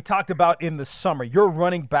you're right, we talked about in the summer, your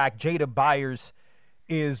running back, Jada Byers,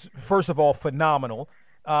 is, first of all, phenomenal.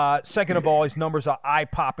 Second of all, his numbers are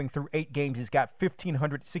eye-popping through 8 games. He's got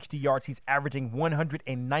 1,560 yards. He's averaging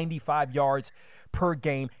 195 yards per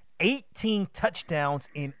game, 18 touchdowns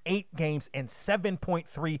in 8 games, and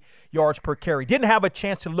 7.3 yards per carry. Didn't have a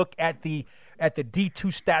chance to look at the D2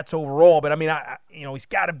 stats overall, but, I mean, you know, he's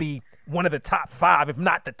got to be one of the top 5, if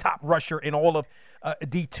not the top rusher in all of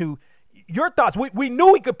D2. Your thoughts? We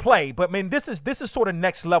knew he could play, but, man, this is sort of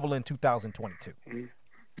next level in 2022.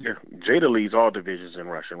 Yeah, Jada leads all divisions in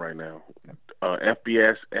rushing right now.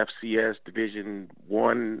 FBS, FCS, Division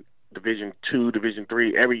 1, Division 2, Division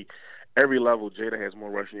 3, every level, Jada has more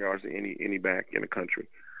rushing yards than any back in the country.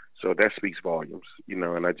 So that speaks volumes, you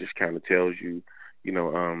know, and that just kind of tells you, you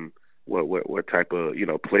know, what type of, you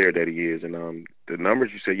know, player that he is. And the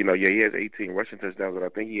numbers you said, you know, yeah, he has 18 rushing touchdowns, but I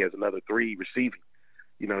think he has another 3 receiving,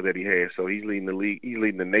 you know, that he has. So he's leading the league. He's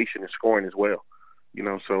leading the nation in scoring as well. You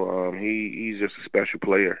know, so he's just a special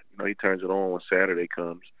player. You know, he turns it on when Saturday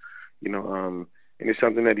comes. You know, and it's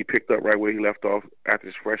something that he picked up right where he left off after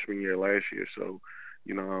his freshman year last year. So,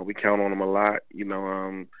 you know, we count on him a lot. You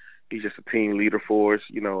know, he's just a team leader for us.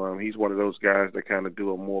 You know, he's one of those guys that kind of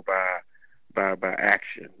do it more by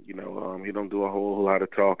action. You know, he don't do a whole lot of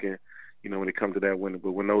talking. You know, when it comes to that window,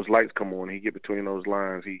 but when those lights come on, he get between those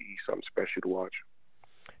lines. He's something special to watch.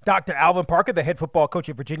 Dr. Alvin Parker, the head football coach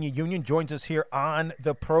at Virginia Union, joins us here on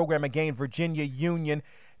the program. Again, Virginia Union,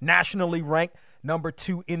 nationally ranked number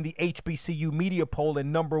 2 in the HBCU media poll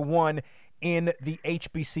and number 1 in the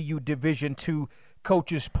HBCU Division II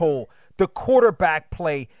coaches poll. The quarterback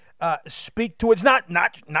play, speak to it. It's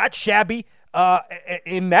not shabby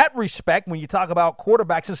in that respect when you talk about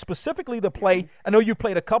quarterbacks, and specifically the play. I know you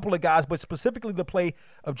played a couple of guys, but specifically the play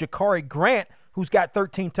of Jakari Grant, who's got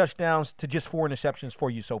 13 touchdowns to just 4 interceptions for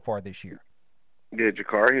you so far this year. Yeah,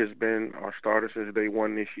 Jakari has been our starter since day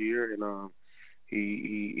 1 this year, and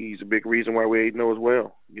he's a big reason why we 8-0 as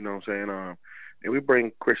well. You know what I'm saying? And we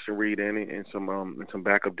bring Christian Reed in some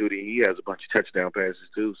backup duty. He has a bunch of touchdown passes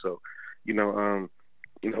too. So, you know,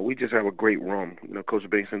 we just have a great room. You know, Coach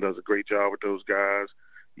Basin does a great job with those guys.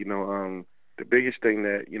 You know, the biggest thing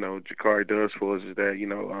that, you know, Jakari does for us is that, you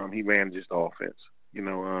know, he manages the offense. You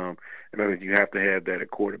know, and I think you have to have that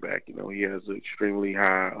at quarterback. You know, he has an extremely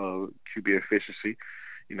high QB efficiency.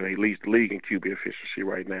 You know, he leads the league in QB efficiency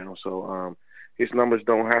right now. So his numbers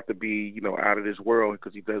don't have to be, you know, out of this world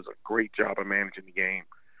because he does a great job of managing the game.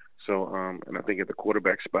 So, and I think at the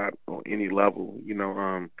quarterback spot on any level, you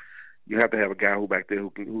know, you have to have a guy back there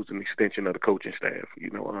who's an extension of the coaching staff,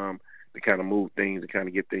 you know, to kind of move things, to kind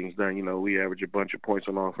of get things done. You know, we average a bunch of points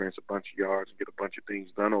on offense, a bunch of yards, and get a bunch of things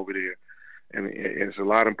done over there. And it's a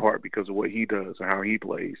lot in part because of what he does and how he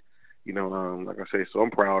plays. You know, like I say, so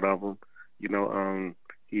I'm proud of him. You know,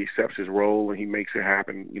 he accepts his role and he makes it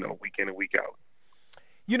happen, you know, week in and week out.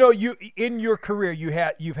 You know, you in your career, you've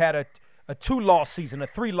had a 2-loss season, a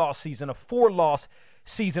 3-loss season, a 4-loss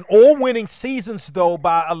season. All winning seasons, though,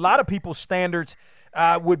 by a lot of people's standards,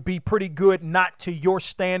 would be pretty good, not to your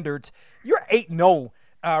standards. You're 8-0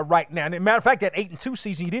 right now. And as a matter of fact, that 8-2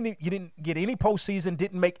 season, you didn't get any postseason,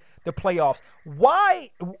 didn't make the playoffs. Why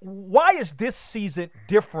is this season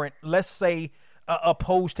different, let's say,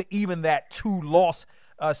 opposed to even that 2-loss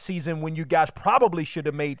season when you guys probably should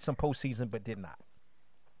have made some postseason but did not?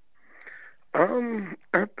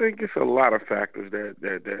 I think it's a lot of factors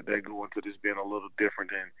that go into this being a little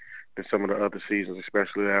different than some of the other seasons,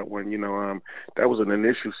 especially that one. That was an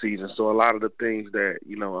initial season, so a lot of the things that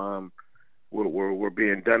were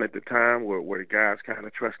being done at the time were the guys kind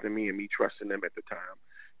of trusting me and me trusting them at the time.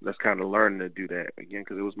 That's kind of learning to do that again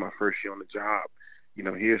because it was my first year on the job,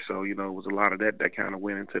 here. So it was a lot of that kind of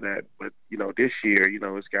went into that. But this year,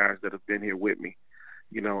 it's guys that have been here with me.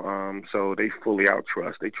 So they fully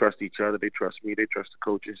outtrust. They trust each other. They trust me. They trust the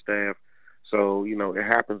coaching staff. So, it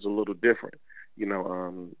happens a little different,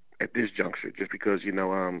 at this juncture, just because,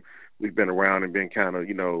 we've been around and been kind of,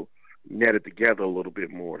 netted together a little bit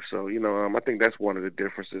more. So, I think that's one of the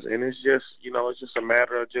differences. And it's just, it's just a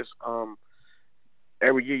matter of just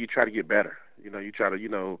every year you try to get better. You try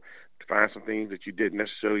to, find some things that you didn't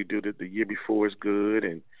necessarily do the year before is good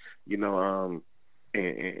and,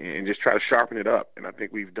 and just try to sharpen it up. And I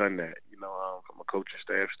think we've done that, from a coaching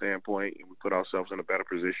staff standpoint. And we put ourselves in a better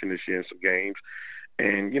position this year in some games.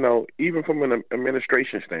 And, even from an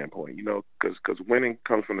administration standpoint, because winning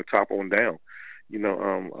comes from the top on down.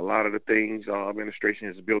 A lot of the things our administration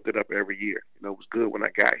has built it up every year. It was good when I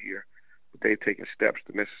got here, but they've taken the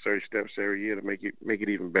necessary steps every year to make it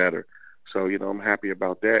even better. So, I'm happy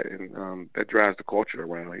about that. And that drives the culture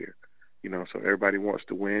around here, so everybody wants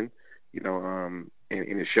to win. And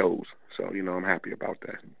it shows. So, I'm happy about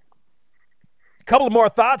that. A couple of more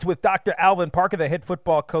thoughts with Dr. Alvin Parker, the head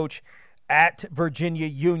football coach at Virginia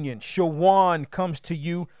Union. Shawan comes to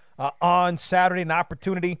you on Saturday, an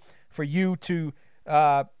opportunity for you to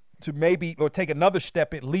maybe or take another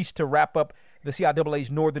step at least to wrap up the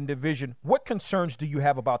CIAA's Northern Division. What concerns do you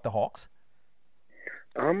have about the Hawks?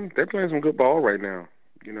 They're playing some good ball right now,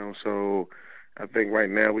 so I think right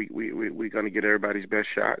now we're going to get everybody's best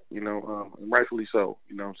shot, and rightfully so.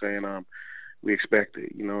 We expect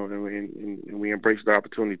it, and we embrace the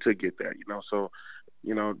opportunity to get that, So,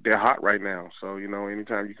 they're hot right now. So,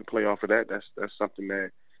 anytime you can play off of that, that's something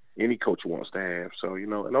that any coach wants to have. So,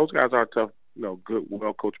 and those guys are tough, good,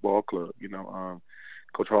 well-coached ball club.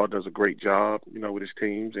 Coach Hall does a great job, with his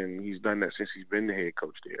teams, and he's done that since he's been the head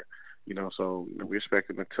coach there. So we're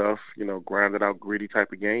expecting a tough, grounded out, gritty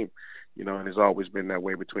type of game. And it's always been that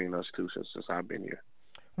way between us two since I've been here.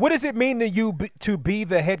 What does it mean to you to be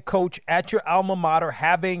the head coach at your alma mater,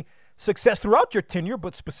 having success throughout your tenure,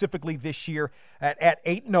 but specifically this year at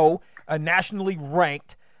 8-0, nationally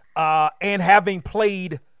ranked, and having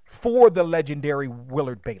played for the legendary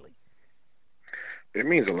Willard Bailey? It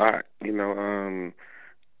means a lot.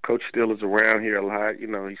 Coach still is around here a lot.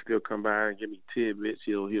 He still come by and give me tidbits.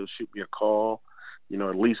 He'll shoot me a call,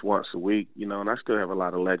 at least once a week, and I still have a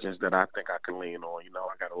lot of legends that I think I can lean on.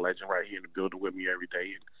 I got a legend right here in the building with me every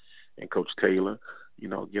day, and Coach Taylor,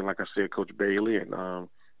 again, like I said, Coach Bailey and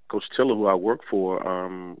Coach Tiller, who I worked for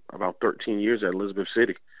about 13 years at Elizabeth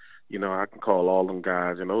City. I can call all them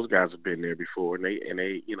guys, and those guys have been there before, and they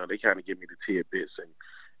kind of give me the tidbits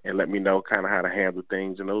and let me know kind of how to handle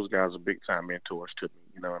things. And those guys are big time mentors to me,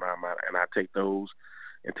 and I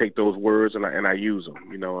take those words and I use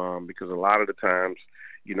them, because a lot of the times,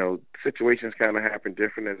 situations kind of happen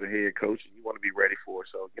different as a head coach, and you want to be ready for it.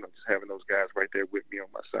 So, just having those guys right there with me on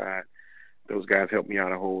my side, those guys help me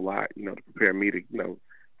out a whole lot, to prepare me to,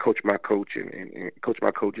 coach my coach and coach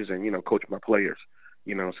my coaches and, coach my players,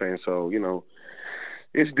 what I'm saying? So,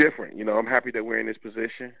 it's different. I'm happy that we're in this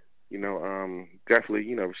position.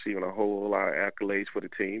 Definitely, receiving a whole lot of accolades for the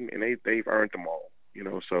team, and they've earned them all.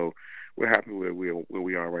 So we're happy where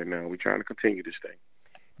we are right now. We're trying to continue this thing.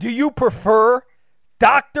 Do you prefer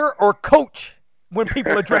doctor or coach when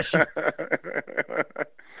people address you?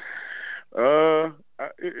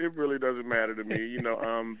 It really doesn't matter to me,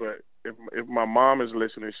 but if my mom is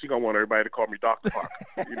listening, she's gonna want everybody to call me Dr.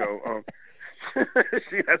 Parker.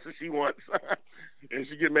 That's what she wants. And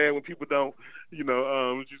she get mad when people don't, she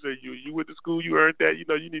say, you went to school, you earned that,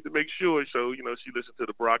 you need to make sure. So, she listened to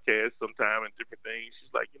the broadcast sometime and different things.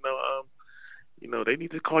 She's like, they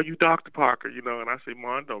need to call you Dr. Parker, and I say,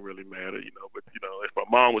 Mom, it don't really matter, but, if my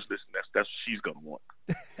mom was listening, that's what she's going to want.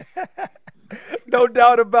 No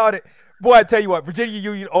doubt about it. Boy, I tell you what, Virginia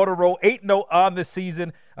Union on a roll, 8-0 on the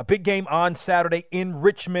season. A big game on Saturday in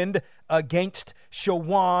Richmond against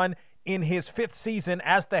Shawan in his 5th season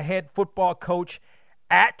as the head football coach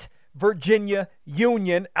at Virginia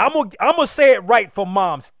Union. I'm gonna say it right for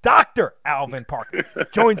moms. Dr. Alvin Parker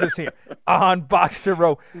joins us here on Box to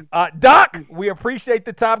Row. Doc, we appreciate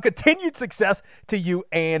the time. Continued success to you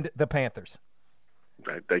and the Panthers.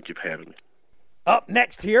 Thank you for having me. Up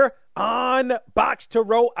next here on Box to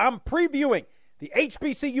Row, I'm previewing the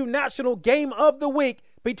HBCU National Game of the Week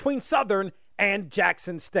between Southern and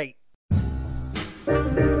Jackson State.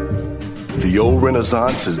 The old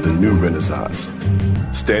Renaissance is the new Renaissance,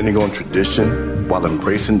 standing on tradition while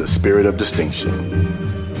embracing the spirit of distinction.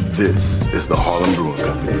 This is the Harlem Brewing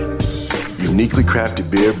Company. Uniquely crafted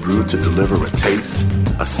beer brewed to deliver a taste,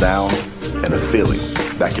 a sound, and a feeling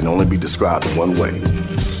that can only be described in one way,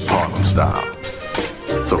 Harlem style.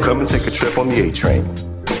 So come and take a trip on the A train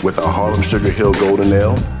with our Harlem Sugar Hill Golden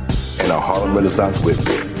Ale and our Harlem Renaissance Wit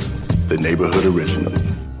Beer, the neighborhood original.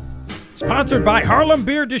 Sponsored by Harlem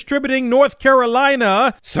Beer Distributing North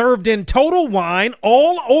Carolina, served in Total Wine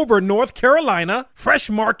all over North Carolina,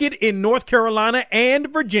 Fresh Market in North Carolina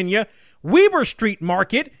and Virginia, Weaver Street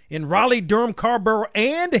Market in Raleigh, Durham, Carrboro,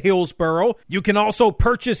 and Hillsborough. You can also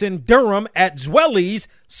purchase in Durham at Zwelly's,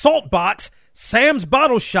 Saltbox, Sam's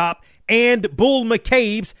Bottle Shop, and Bull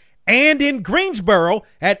McCabe's, and in Greensboro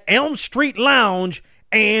at Elm Street Lounge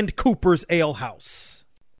and Cooper's Ale House.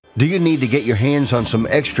 Do you need to get your hands on some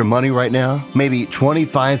extra money right now? Maybe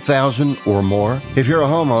 $25,000 or more? If you're a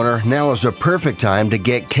homeowner, now is the perfect time to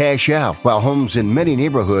get cash out while homes in many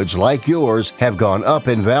neighborhoods like yours have gone up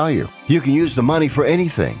in value. You can use the money for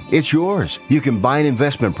anything. It's yours. You can buy an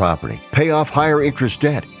investment property, pay off higher interest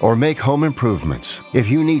debt, or make home improvements. If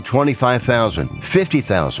you need $25,000,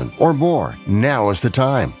 $50,000, or more, now is the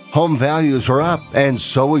time. Home values are up, and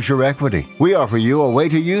so is your equity. We offer you a way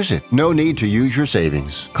to use it. No need to use your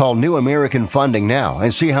savings. Call New American Funding now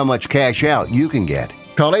and see how much cash out you can get.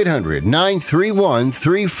 Call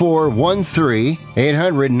 800-931-3413,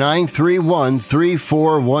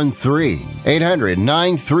 800-931-3413,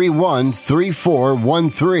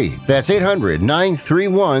 800-931-3413. That's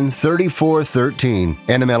 800-931-3413.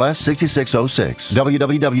 NMLS 6606,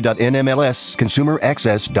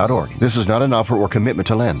 www.nmlsconsumeraccess.org. This is not an offer or commitment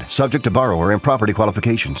to lend. Subject to borrower and property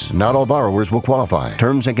qualifications. Not all borrowers will qualify.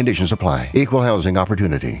 Terms and conditions apply. Equal housing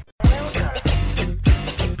opportunity.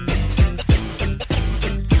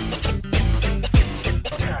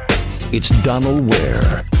 It's Donald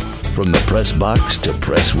Ware, from the press box to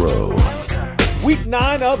press row. Week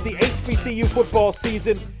 9 of the HBCU football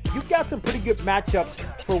season. You've got some pretty good matchups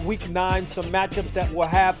for Week 9, some matchups that will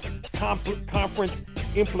have conference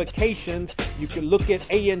implications. You can look at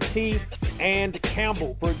A&T and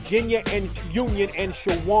Campbell. Virginia and Union and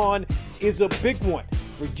Shawan is a big one.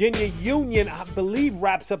 Virginia Union, I believe,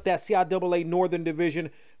 wraps up that CIAA Northern Division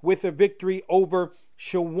with a victory over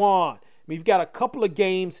Shawan. We've got a couple of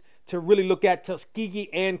games to really look at. Tuskegee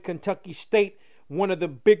and Kentucky State, one of the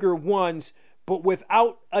bigger ones. But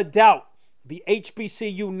without a doubt, the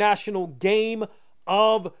HBCU National Game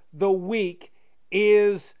of the Week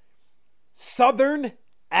is Southern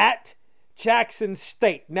at Jackson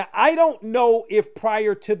State. Now, I don't know if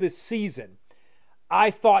prior to the season I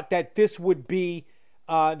thought that this would be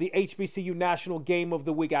the HBCU National Game of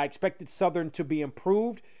the Week. I expected Southern to be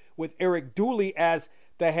improved with Eric Dooley as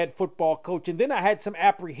the head football coach. And then I had some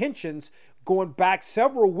apprehensions going back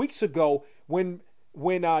several weeks ago when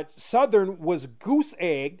Southern was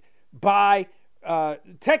goose-egged by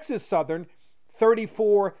Texas Southern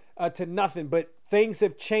 34-0. But things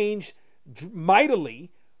have changed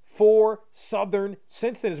mightily for Southern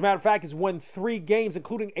since then. As a matter of fact, it's won 3 games,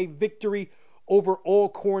 including a victory over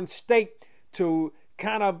Alcorn State to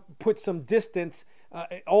kind of put some distance.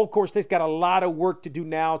 Alcorn State's got a lot of work to do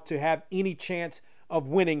now to have any chance of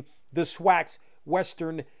winning the SWAC's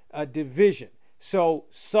Western Division. So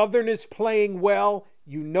Southern is playing well.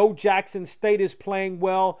 You know Jackson State is playing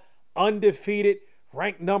well, undefeated,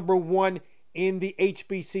 ranked number 1 in the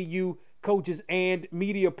HBCU coaches and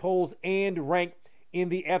media polls, and ranked in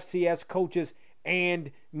the FCS coaches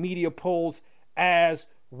and media polls as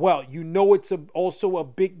well. You know it's also a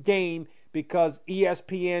big game because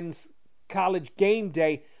ESPN's College Game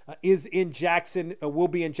Day is in Jackson, will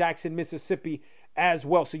be in Jackson, Mississippi as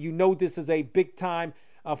well. So you know this is a big-time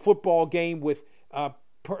football game with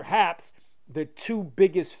perhaps the 2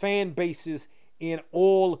 biggest fan bases in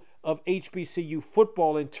all of HBCU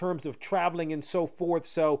football in terms of traveling and so forth.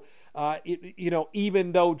 So,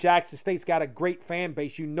 even though Jackson State's got a great fan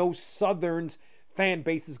base, you know Southern's fan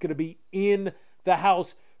base is going to be in the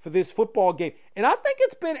house for this football game. And I think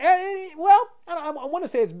it's been, I want to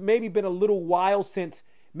say it's maybe been a little while since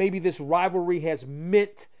maybe this rivalry has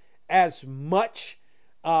meant as much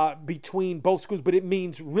between both schools, but it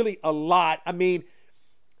means really a lot. I mean,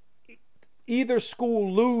 either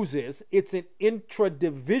school loses, it's an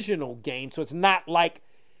intra-divisional game, so it's not like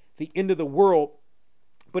the end of the world,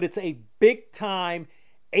 but it's a big-time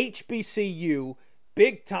HBCU,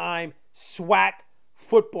 big-time SWAC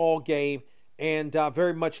football game, and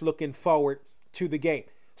very much looking forward to the game.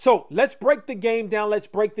 So let's break the game down. Let's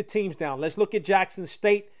break the teams down. Let's look at Jackson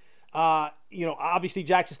State. Obviously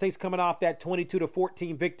Jackson State's coming off that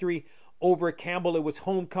 22-14 victory over at Campbell. It was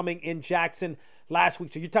homecoming in Jackson last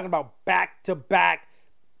week. So you're talking about back-to-back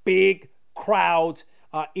big crowds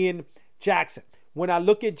in Jackson. When I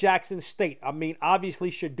look at Jackson State, I mean,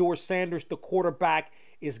 obviously Shedeur Sanders, the quarterback,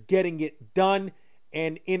 is getting it done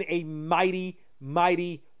and in a mighty,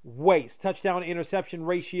 mighty way. His touchdown interception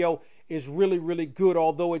ratio is really, really good,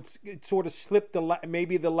 although it sort of slipped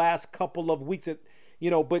maybe the last couple of weeks,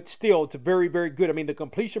 but still, it's very, very good. I mean, the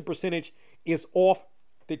completion percentage is off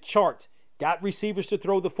the charts. Got receivers to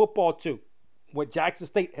throw the football to. What Jackson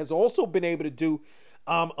State has also been able to do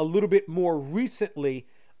a little bit more recently,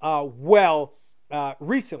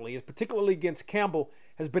 is particularly against Campbell,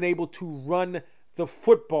 has been able to run the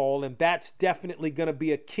football, and that's definitely going to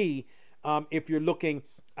be a key if you're looking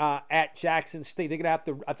at Jackson State. I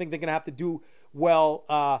think they're going to have to do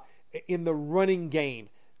well in the running game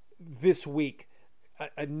this week,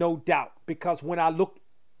 no doubt. Because when I look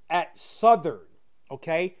at Southern,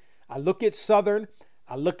 I look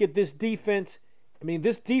at this defense. I mean,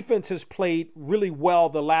 this defense has played really well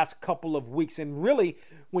the last couple of weeks. And really,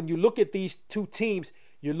 when you look at these two teams,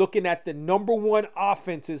 you're looking at the number one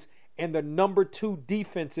offenses and the number two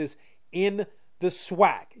defenses in the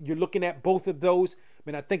SWAC. You're looking at both of those. I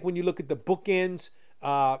mean, I think when you look at the bookends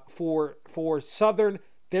for Southern,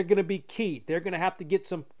 they're going to be key. They're going to have to get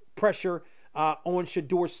some pressure on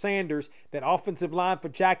Shedeur Sanders. That offensive line for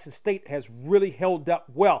Jackson State has really held up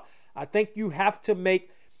well. I think you have to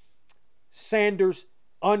make Sanders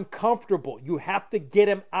uncomfortable. You have to get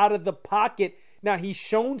him out of the pocket. Now, he's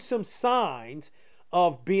shown some signs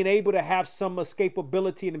of being able to have some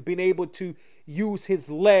escapability and being able to use his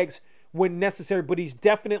legs when necessary, but he's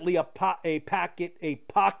definitely a pocket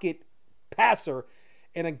passer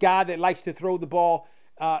and a guy that likes to throw the ball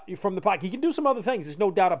from the pocket. He can do some other things, there's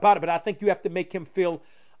no doubt about it, but I think you have to make him feel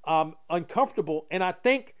uncomfortable. And I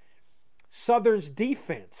think Southern's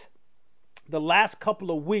defense the last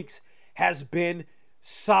couple of weeks has been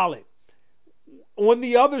solid. On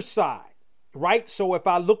the other side, right? So if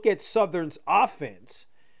I look at Southern's offense,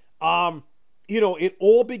 it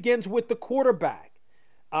all begins with the quarterback.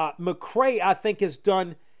 McCray, I think, has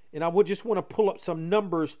done, and I would just want to pull up some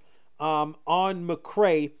numbers on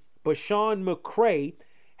McCray, but Sean McCray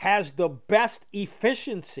has the best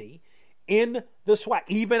efficiency in the SWAC,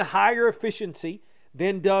 even higher efficiency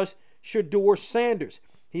than does Shedeur Sanders.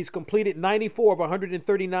 He's completed 94 of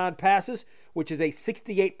 139 passes, which is a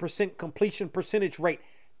 68% completion percentage rate.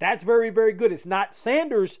 That's very, very good. It's not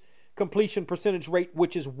Sanders' completion percentage rate,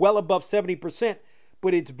 which is well above 70%,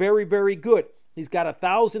 but it's very, very good. He's got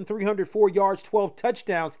 1,304 yards, 12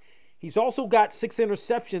 touchdowns. He's also got 6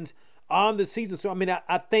 interceptions on the season. So, I mean,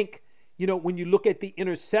 I think, when you look at the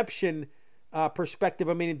interception perspective,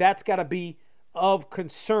 I mean, that's got to be of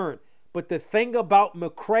concern. But the thing about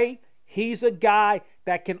McCray, he's a guy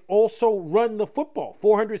that can also run the football.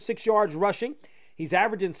 406 yards rushing. He's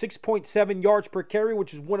averaging 6.7 yards per carry,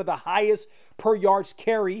 which is one of the highest per yards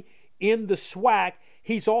carry in the SWAC.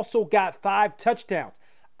 He's also got 5 touchdowns.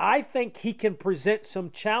 I think he can present some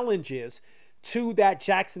challenges to that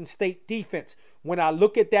Jackson State defense. When I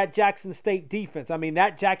look at that Jackson State defense, I mean,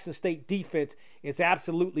 that Jackson State defense is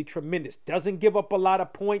absolutely tremendous. Doesn't give up a lot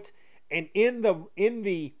of points. And and I'm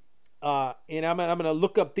going to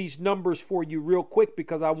look up these numbers for you real quick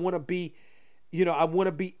because I want to be,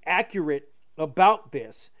 accurate about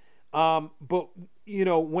this. But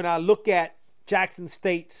when I look at Jackson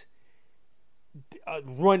State's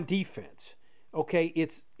run defense,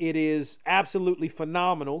 it is absolutely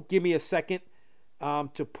phenomenal. Give me a second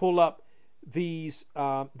to pull up these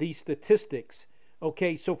statistics.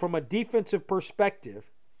 Okay, so from a defensive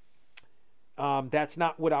perspective, that's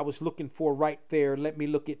not what I was looking for right there. Let me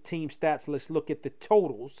look at team stats. Let's look at the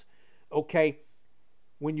totals. Okay,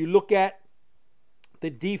 when you look at the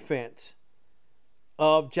defense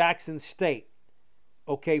of Jackson State,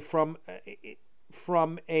 okay,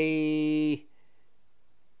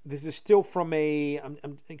 this is still from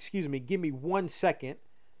excuse me, give me 1 second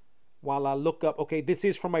while I look up. Okay, this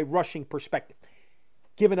is from a rushing perspective.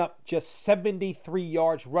 Giving up just 73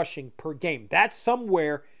 yards rushing per game. That's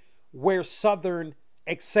somewhere where Southern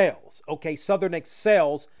excels. Okay, Southern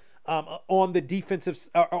excels on the defensive,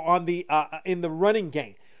 in the running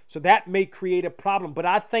game. So that may create a problem. But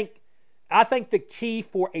I think I think the key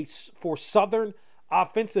for Southern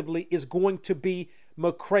offensively is going to be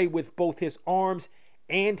McCray with both his arms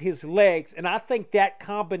and his legs. And I think that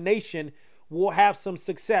combination will have some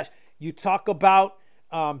success. You talk about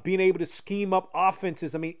being able to scheme up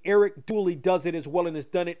offenses. I mean, Eric Dooley does it as well and has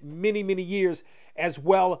done it many, many years as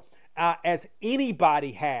well as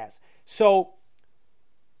anybody has. So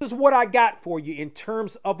this is what I got for you in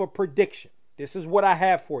terms of a prediction. This is what I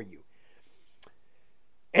have for you.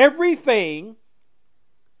 Everything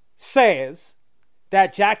says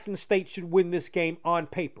that Jackson State should win this game on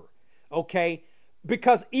paper, okay?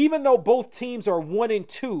 Because even though both teams are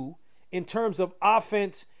 1-2 in terms of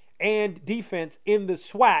offense and defense in the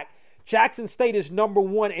SWAC, Jackson State is number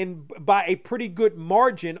 1 and by a pretty good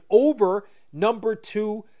margin over number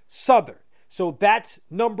 2 Southern. So that's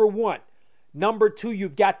number 1. Number 2,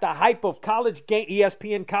 you've got the hype of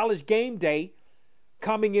ESPN College Game Day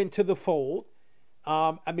coming into the fold.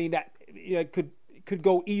 I mean, that could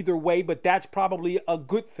go either way, but that's probably a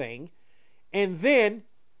good thing. And then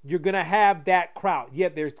you're going to have that crowd. Yeah,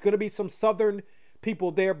 there's going to be some Southern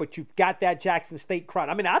people there, but you've got that Jackson State crowd.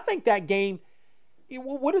 I mean, I think that game,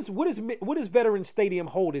 what does Veterans Stadium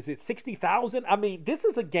hold? Is it 60,000? I mean, this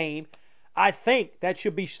is a game I think that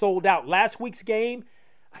should be sold out. Last week's game,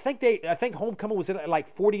 I think homecoming was at like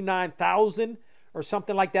 49,000 or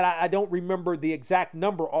something like that. I don't remember the exact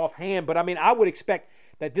number offhand, but I mean, I would expect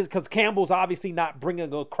that this, because Campbell's obviously not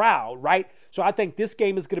bringing a crowd, right? So I think this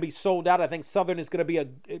game is going to be sold out. I think Southern is going to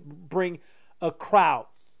bring a crowd.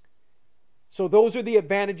 So those are the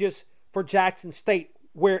advantages for Jackson State,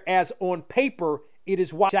 whereas on paper, it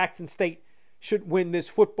is why Jackson State should win this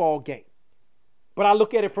football game. But I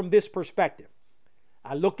look at it from this perspective.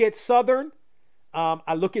 I look at Southern.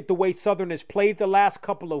 I look at the way Southern has played the last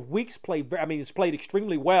couple of weeks. It's played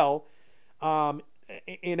extremely well.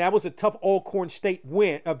 And that was a tough Alcorn State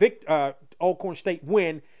win, Alcorn State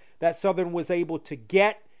win that Southern was able to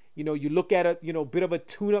get. You know, you look at a bit of a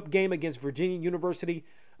tune-up game against Virginia University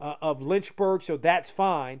of Lynchburg, so that's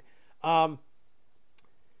fine. But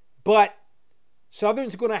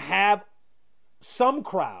Southern's going to have some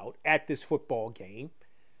crowd at this football game.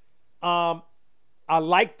 I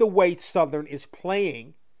like the way Southern is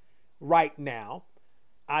playing right now.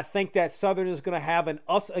 I think that Southern is going to have an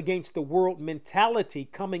us against the world mentality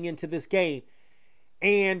coming into this game.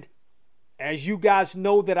 And as you guys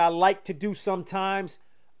know that I like to do sometimes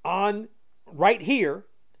on right here,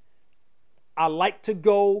 I like to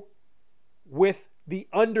go with the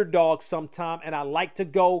underdog sometime, and I like to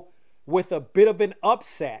go with a bit of an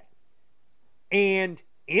upset. And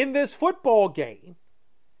in this football game,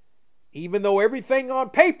 even though everything on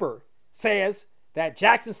paper says that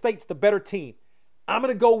Jackson State's the better team, I'm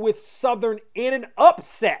going to go with Southern in an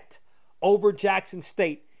upset over Jackson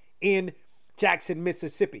State in Jackson,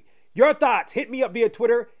 Mississippi. Your thoughts, hit me up via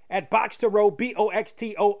Twitter at Boxtorow,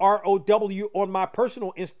 BOXTOROW, on my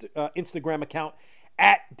personal Instagram account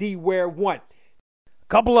at DWare1. A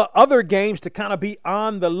couple of other games to kind of be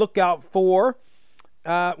on the lookout for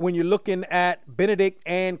when you're looking at Benedict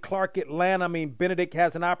and Clark Atlanta. I mean, Benedict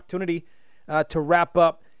has an opportunity to wrap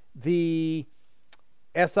up the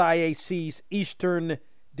SIAC's Eastern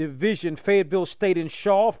Division. Fayetteville State and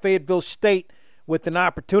Shaw. Fayetteville State with an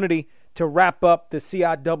opportunity to wrap up the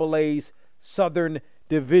CIAA's Southern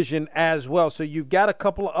Division as well. So you've got a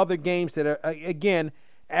couple of other games that are, again,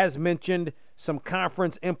 as mentioned, some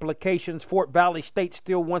conference implications. Fort Valley State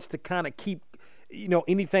still wants to kind of keep,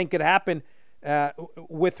 anything could happen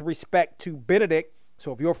with respect to Benedict.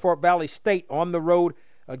 So if you're Fort Valley State on the road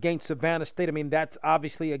against Savannah State, I mean, that's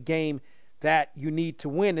obviously a game that you need to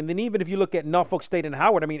win. And then even if you look at Norfolk State and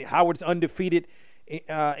Howard, I mean, Howard's undefeated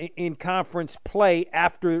in conference play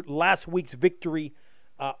after last week's victory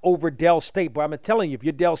over Dell State. But I'm telling you, if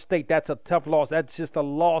you're Dell State, that's a tough loss. That's just a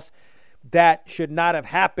loss that should not have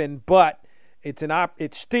happened. But it's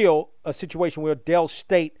still a situation where Dell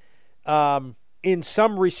State, in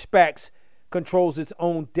some respects, controls its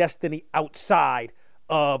own destiny outside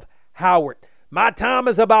of Howard. My time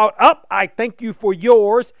is about up. I thank you for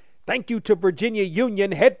yours. Thank you to Virginia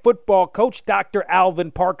Union head football coach Dr.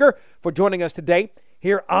 Alvin Parker for joining us today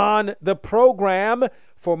here on the program.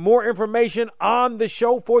 For more information on the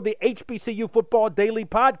show, for the HBCU Football Daily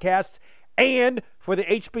Podcasts, and for the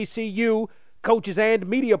HBCU coaches and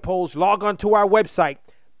media polls, log on to our website,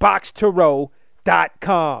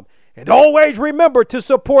 boxtorow.com. And always remember to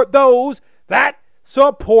support those that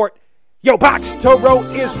support you. Box to Row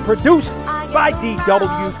is produced by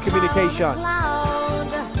DW's Communications.